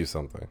gave you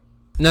something.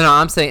 No,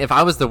 I'm saying if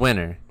I was the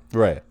winner,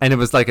 right, and it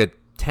was like a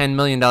 $10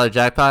 million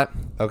jackpot,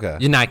 okay,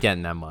 you're not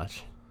getting that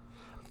much.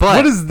 But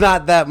what is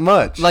not that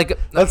much? Like,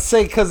 let's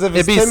say because if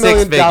it's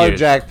 $10 million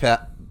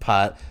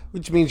jackpot,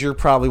 which means you're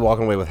probably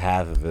walking away with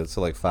half of it,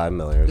 so like $5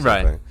 million or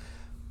something. Right.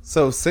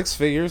 So 6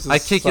 figures. I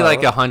kick you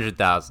like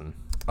 100,000.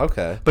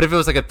 Okay. But if it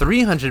was like a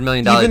 $300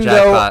 million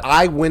jackpot, though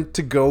I went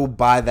to go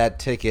buy that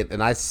ticket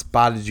and I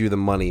spotted you the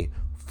money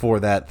for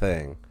that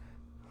thing.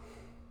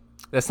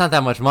 That's not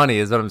that much money,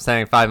 is what I'm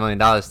saying. $5 million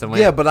to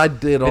win. Yeah, but I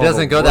did all. It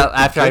doesn't go that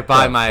after I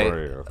buy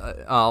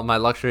all my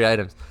luxury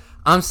items.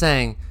 I'm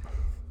saying,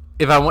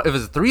 if it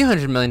was a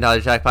 $300 million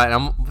jackpot, and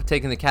I'm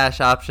taking the cash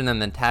option,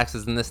 and then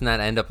taxes and this and that,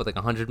 I end up with like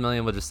 $100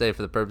 million. We'll just say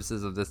for the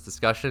purposes of this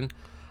discussion,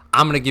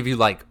 I'm gonna give you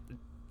like,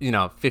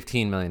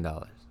 $15 million.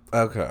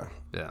 Okay.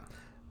 Yeah.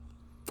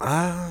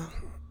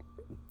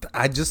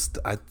 I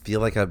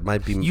feel like I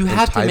might be. You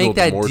have to make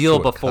that deal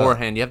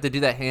beforehand. You have to do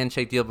that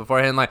handshake deal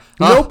beforehand. Like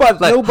nobody's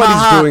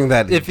doing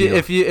that.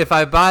 If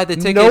I buy the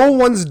ticket, no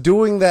one's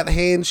doing that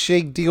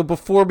handshake deal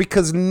before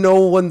because no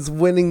one's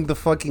winning the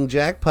fucking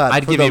jackpot.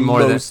 I'd give you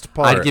more than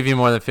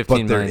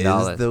 $15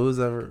 million. Those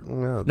ever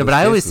no, but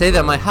I always say that.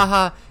 I'm like,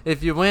 haha,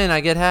 if you win, I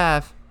get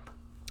half.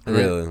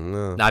 Really?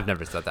 No. I've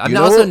never said that. I've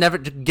also never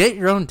get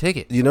your own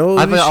ticket. You know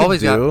what we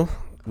should do?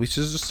 We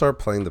should just start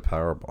playing the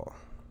Powerball.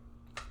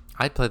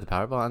 I'd play the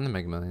Powerball and the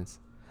Mega Millions.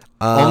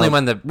 Only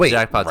when the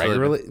jackpot's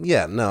regularly.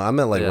 Yeah, no, I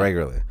meant like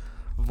regularly.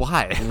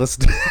 Why? Let's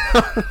do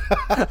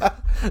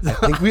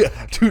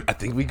I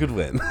think we could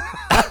win.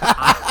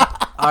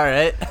 All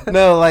right.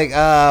 No, like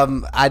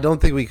I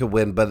don't think we could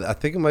win, but I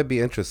think it might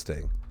be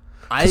interesting.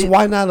 Because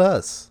why not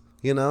us?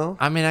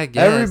 I mean, I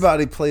guess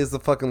everybody plays the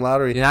fucking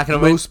lottery. You're not gonna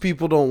win. Most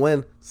people don't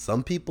win.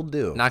 Some people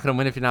do. Not gonna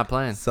win if you're not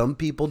playing. Some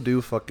people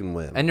do fucking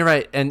win. And you're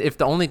right. And if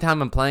the only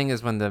time I'm playing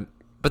is when the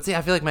But see,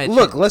 I feel like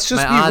let's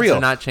just be real.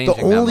 Not changing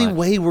the only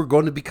way we're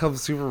going to become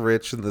super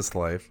rich in this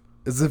life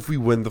is if we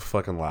win the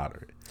fucking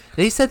lottery.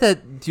 They said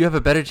that you have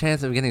a better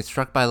chance of getting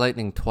struck by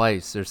lightning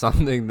twice or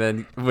something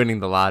than winning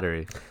the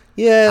lottery.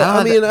 Yeah,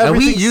 I mean,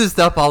 we used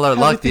up all our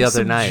luck the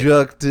other night.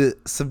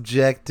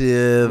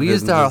 Subjective. We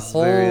used our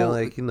whole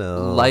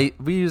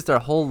we used our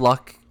whole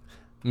luck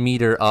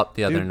meter up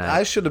the other night.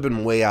 I should have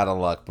been way out of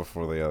luck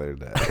before the other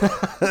day.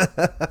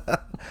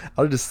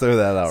 I'll just throw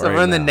that out. So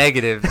we're in the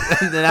negative.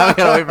 Now we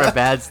gotta wait for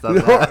bad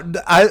stuff.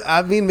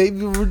 I mean,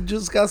 maybe we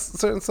just got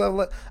certain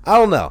stuff. I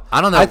don't know.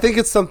 I think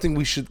it's something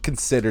we should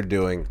consider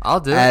doing. I'll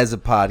do as a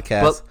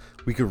podcast.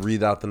 We could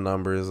read out the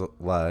numbers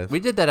live. We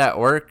did that at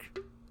work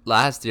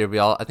last year.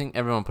 I think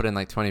everyone put in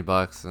like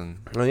 $20 and.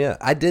 Oh yeah,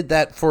 I did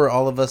that for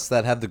all of us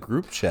that have the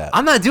group chat.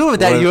 I'm not doing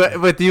that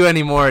with you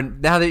anymore.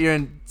 Now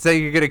that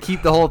saying you're gonna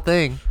keep the whole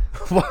thing.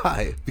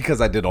 Why?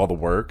 Because I did all the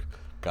work.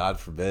 God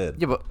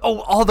forbid. Yeah, but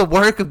all the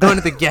work of going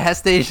to the gas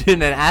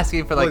station and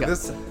asking for like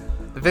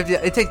 50.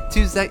 It takes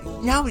 2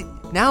 seconds.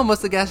 Now most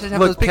of the gas stations have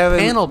those big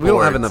panel boards. We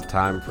don't have enough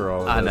time for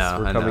all of this. I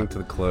know. We're coming to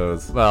the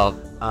close. Well,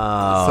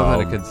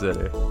 something to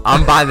consider.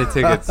 I'm buying the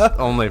tickets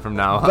only from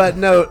now on. But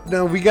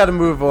no, we got to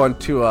move on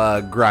to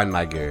Grind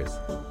My Gears.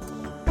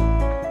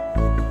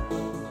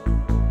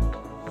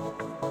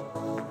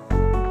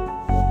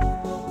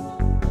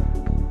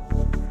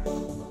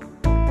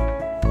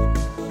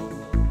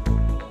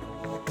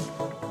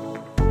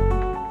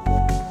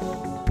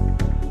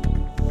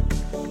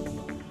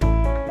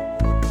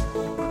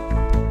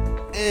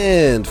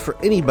 And for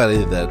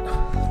anybody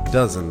that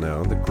doesn't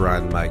know, the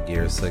Grind My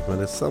Gears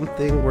segment is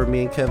something where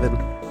me and Kevin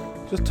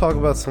just talk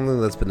about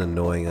something that's been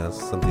annoying us,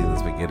 something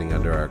that's been getting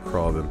under our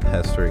craw, been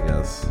pestering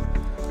us,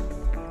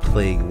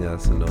 plaguing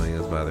us, annoying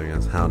us, bothering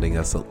us, hounding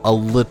us a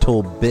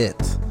little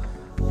bit.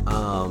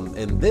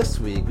 And this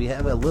week we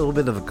have a little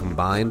bit of a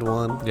combined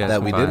one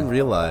we didn't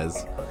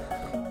realize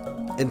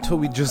until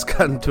we just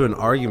got into an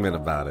argument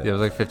about it. Yeah, it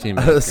was like 15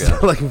 minutes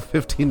ago. like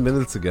 15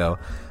 minutes ago.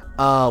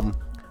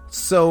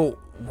 So,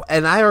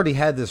 and I already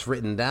had this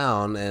written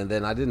down, and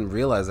then I didn't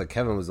realize that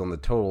Kevin was on the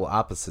total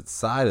opposite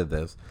side of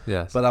this.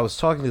 Yes. But I was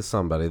talking to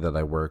somebody that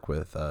I work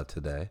with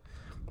today,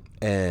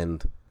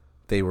 and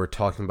they were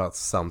talking about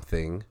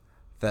something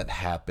that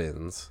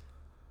happens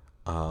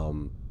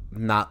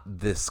not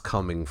this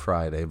coming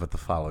Friday, but the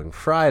following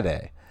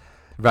Friday.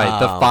 Right,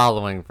 the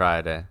following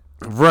Friday.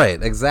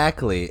 Right,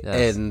 exactly.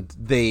 Yes. And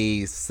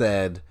they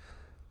said...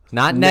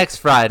 Not next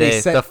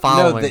Friday, the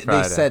following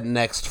Friday. They said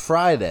next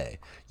Friday.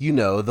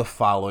 The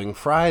following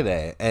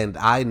Friday. And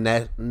I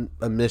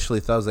initially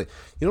thought, I was like,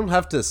 you don't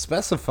have to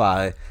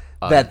specify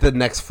that the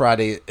next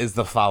Friday is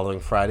the following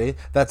Friday.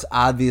 That's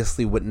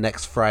obviously what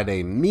next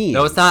Friday means.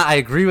 No, it's not. I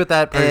agree with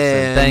that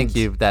person. Thank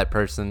you, that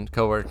person,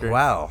 coworker.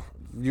 Wow.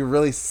 You're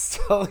really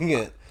selling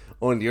it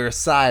on your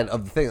side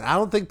of the thing. I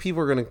don't think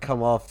people are going to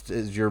come off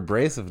as your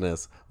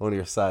abrasiveness on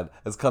your side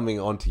as coming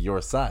onto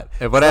your side.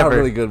 Hey, whatever. It's not a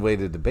really good way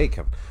to debate,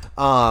 Kevin.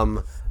 You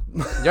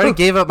already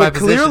gave up my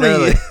position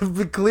early.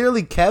 But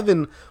clearly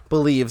Kevin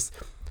believes...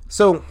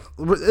 So,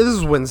 this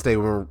is Wednesday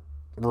when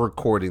we're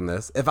recording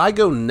this. If I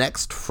go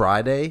next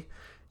Friday...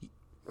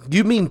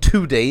 You mean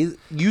 2 days?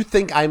 You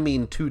think I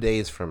mean 2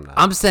 days from now?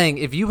 I'm saying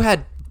if you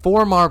had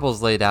 4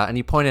 marbles laid out and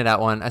you pointed at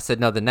one, I said,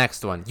 no, the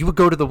next one. You would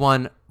go to the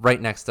one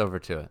right next over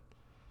to it.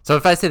 So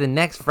if I say the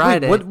next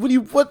Friday... Wait,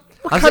 what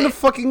kind of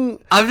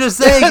fucking... I'm just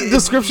saying...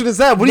 description is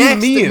that? What do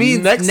you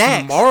mean? Next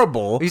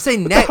marble? You say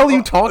next. next. What the hell are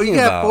you talking you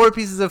about? You have 4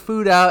 pieces of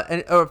food out,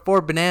 or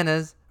 4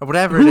 bananas, or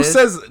whatever Who it is.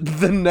 says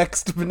the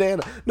next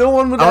banana? No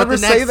one would ever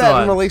say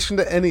that in relation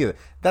to any of it.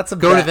 That's a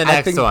go to the next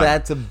I think one.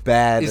 That's a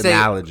bad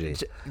analogy.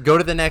 Go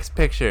to the next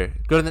picture.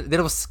 Then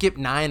it'll skip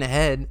 9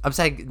 ahead. I'm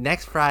saying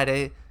next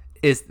Friday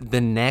is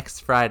the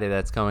next Friday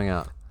that's coming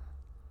up.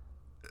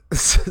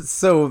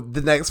 So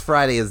the next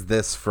Friday is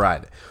this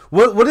Friday.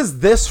 What does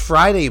this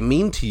Friday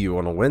mean to you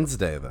on a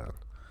Wednesday then?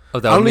 I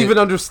don't even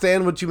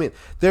understand what you mean.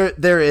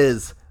 There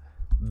is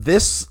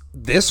this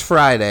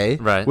Friday,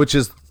 right, which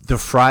is the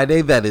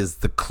Friday that is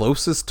the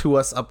closest to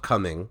us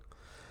upcoming.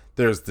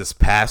 There's this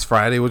past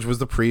Friday, which was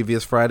the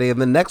previous Friday, and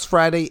the next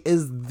Friday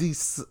is the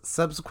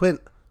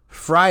subsequent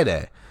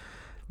Friday.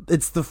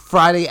 It's the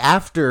Friday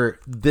after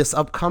this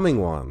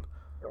upcoming one.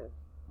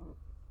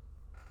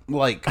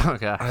 Like,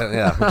 okay.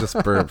 Yeah, I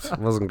just burped. It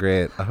wasn't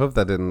great. I hope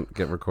that didn't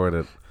get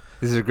recorded.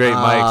 These are great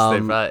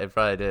mics. It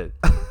probably did.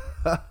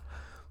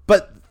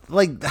 But,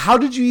 like, how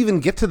did you even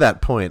get to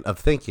that point of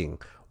thinking?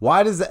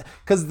 Why does that...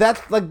 Because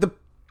that's, like, the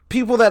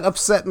people that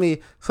upset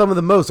me some of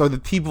the most are the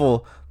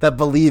people that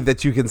believe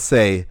that you can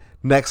say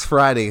next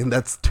Friday, and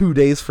that's 2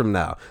 days from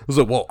now. It was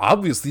like, well,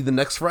 obviously the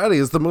next Friday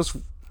is the most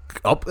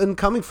up and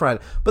coming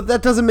Friday. But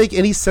that doesn't make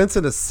any sense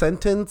in a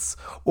sentence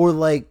or,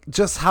 like,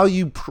 just how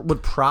you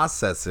would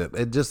process it.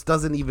 It just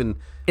doesn't even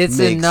It's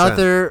make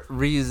another sense.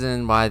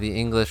 reason why the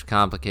English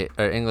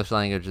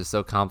language is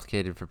so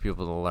complicated for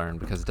people to learn,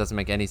 because it doesn't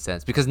make any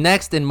sense. Because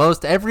next in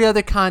most every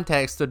other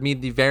context would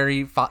mean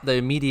the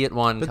immediate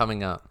one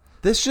coming up.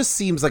 This just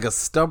seems like a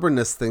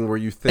stubbornness thing where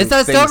you think It's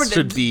not things stubborn.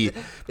 should be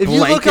If you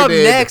look up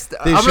blanketed. next, They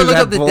I'm should gonna look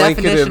have up the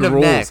blanketed definition of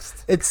rules.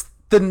 next. It's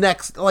the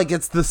next, like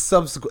it's the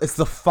subsequent. It's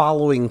the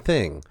following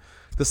thing,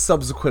 the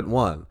subsequent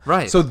one.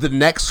 Right. So the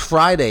next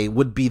Friday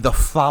would be the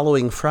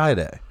following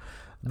Friday.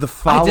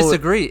 I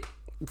disagree.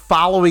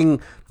 Following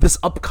this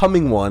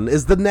upcoming one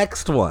is the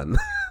next one.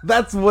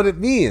 That's what it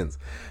means.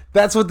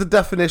 That's what the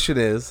definition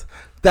is.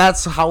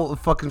 That's how it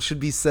fucking should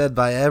be said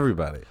by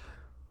everybody.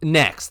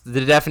 Next,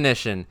 the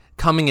definition,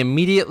 coming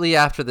immediately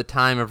after the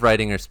time of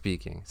writing or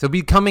speaking. So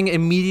be coming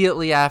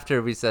immediately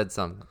after we said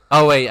something.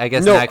 Oh, wait, I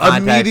guess in that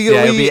context, immediately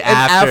it'll be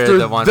after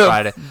the one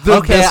Friday.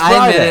 Okay,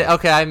 I admit it.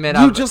 Okay, I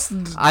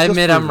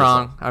admit I'm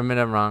wrong. I admit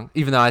I'm wrong.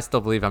 Even though I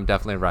still believe I'm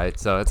definitely right,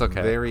 so it's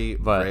okay. Very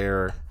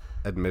rare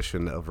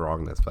admission of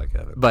wrongness by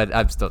Kevin. But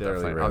I'm still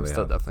definitely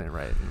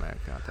right in my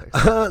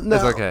context. No,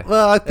 it's okay.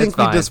 Well, I think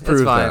we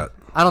disproved that.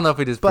 I don't know if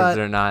we disproved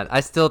it or not.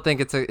 I still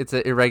think it's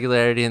an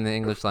irregularity in the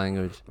English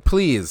language.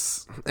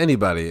 Please,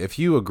 anybody, if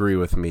you agree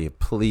with me,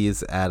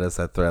 please add us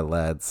at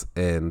ThreadLads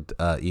and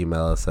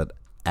email us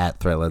at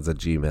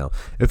threadlads@gmail.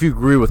 If you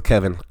agree with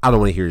Kevin, I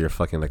don't want to hear your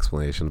fucking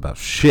explanation about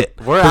shit.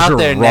 We're out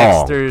there,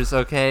 wrong. Nexters,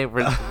 okay?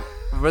 We're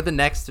the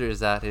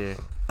Nexters out here.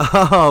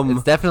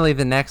 It's definitely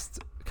the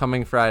next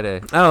coming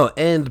Friday. Oh,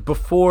 and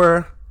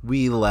before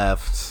we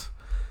left,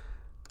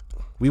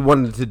 we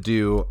wanted to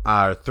do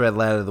our Thread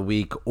Lad of the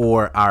Week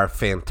or our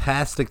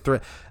fantastic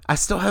thread. I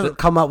still haven't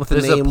come up with a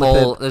name.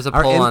 There's a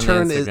poll on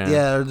Instagram.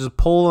 There's a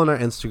poll on our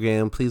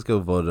Instagram. Please go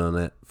vote on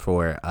it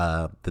for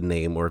the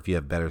name, or if you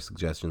have better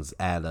suggestions,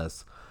 add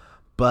us.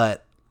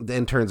 But the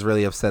intern's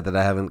really upset that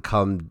I haven't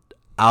come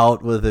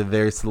out with a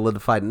very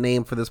solidified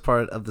name for this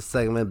part of the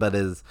segment, but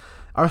is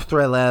our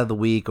Thread Lad of the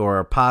Week or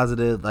our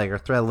positive, like our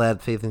Thread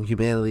Lad Faith in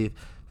Humanity,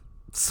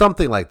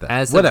 something like that.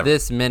 As of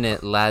this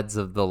minute, Lads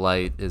of the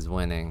Light is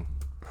winning.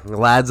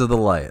 Lads of the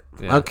Light.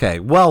 Yeah. Okay.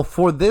 Well,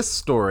 for this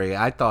story,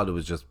 I thought it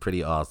was just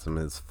pretty awesome.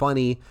 It's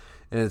funny,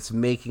 and it's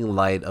making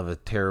light of a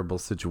terrible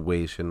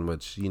situation,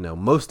 which, you know,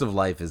 most of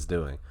life is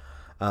doing.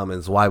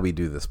 Is why we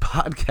do this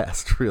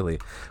podcast, really,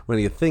 when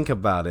you think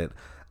about it.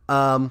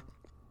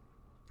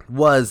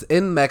 was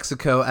in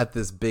Mexico at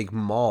this big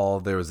mall.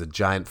 There was a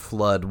giant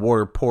flood,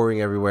 water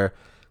pouring everywhere,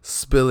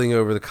 spilling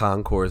over the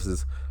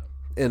concourses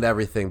and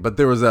everything. But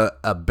there was a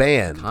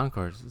band.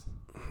 Concourses.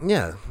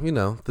 Yeah,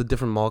 the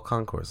different mall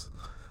concourse.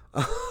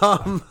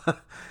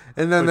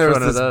 And then Which there was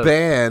one of this those?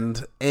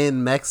 band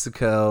in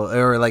Mexico,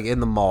 or like in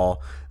the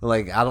mall.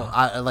 Like I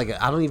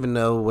don't even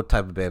know what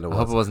type of band it I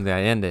hope was. it wasn't the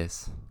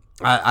Allendes.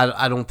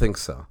 I don't think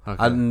so.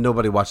 Okay.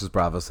 Nobody watches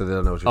Bravo, so they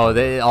don't know what you're Oh, talking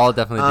they all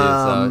definitely do.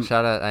 Um, So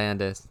shout out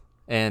Allendes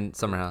and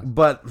Summerhouse.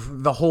 But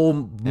the whole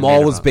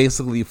mall was Vanderbilt.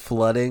 basically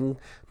flooding.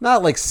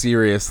 Not like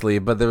seriously,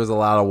 but there was a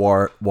lot of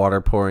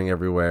water pouring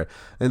everywhere.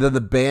 And then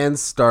the band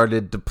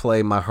started to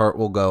play My Heart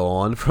Will Go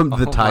On from the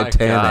Oh my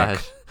Titanic.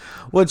 gosh.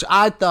 Which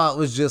I thought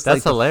was just That's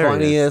like the hilarious.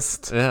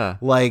 funniest, Yeah.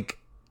 like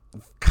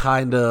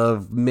kind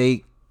of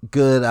make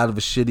good out of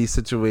a shitty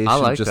situation. I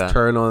like just that.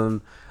 turn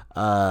on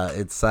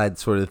its side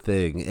sort of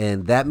thing.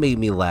 And that made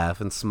me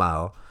laugh and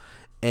smile.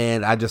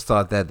 And I just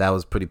thought that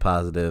was pretty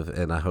positive,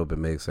 and I hope it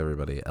makes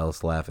everybody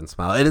else laugh and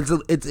smile. And it's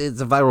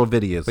a viral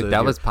video. So Wait, if that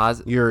you're- was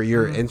positive.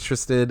 You're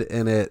interested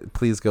in it?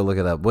 Please go look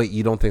it up. Wait,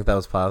 you don't think that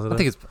was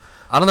positive?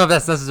 I don't know if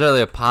that's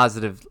necessarily a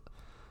positive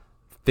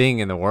thing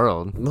in the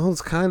world. No,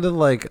 it's kind of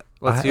like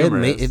What's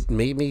humorous? it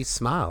made me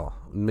smile.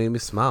 It made me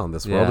smile in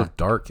this world Yeah. of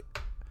dark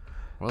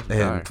World of and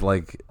dark.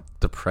 like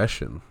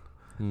depression.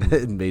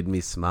 It made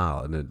me smile,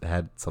 and it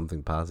had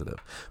something positive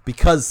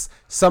because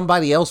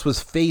somebody else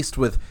was faced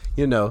with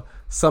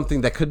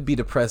something that could be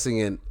depressing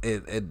and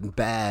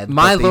bad.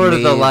 My but they Lord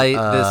of the made,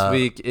 Light this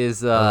week is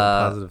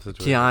positive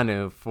situation.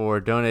 Keanu for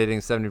donating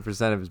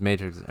 70% of his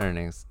Matrix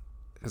earnings.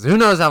 'Cause who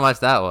knows how much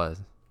that was?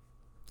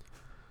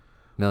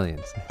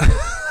 Millions.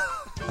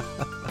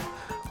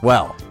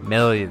 Well,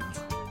 Millions.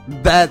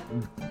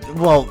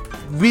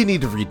 we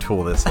need to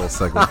retool this whole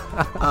segment.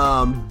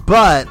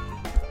 But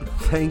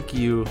thank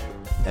you,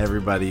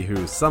 everybody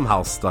who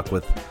somehow stuck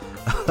with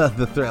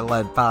the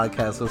Threat-Led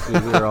podcast with me.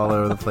 We were all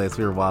over the place.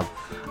 We were wild.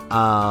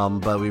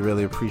 But we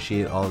really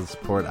appreciate all the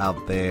support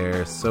out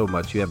there so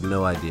much. You have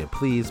no idea.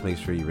 Please make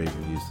sure you rate,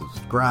 review,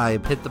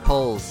 subscribe. Hit the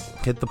polls.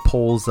 Hit the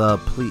polls up.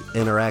 Please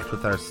interact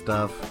with our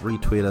stuff.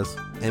 Retweet us.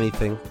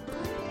 Anything.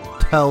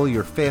 Tell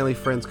your family,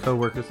 friends,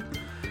 coworkers,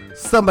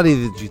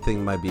 somebody that you think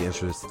might be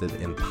interested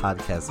in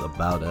podcasts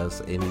about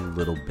us. Any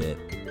little bit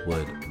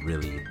would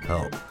really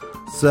help.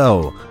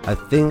 So I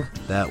think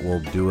that will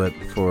do it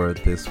for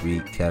this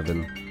week,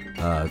 Kevin.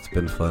 It's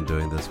been fun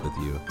doing this with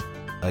you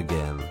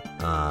again.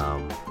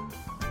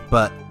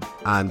 But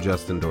I'm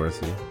Justin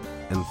Dorsey,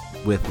 and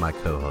with my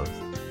co-host,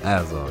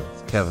 as always,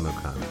 Kevin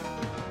O'Connor.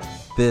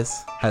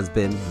 This has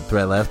been the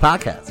Threat Labs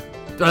Podcast.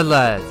 Thread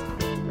lads.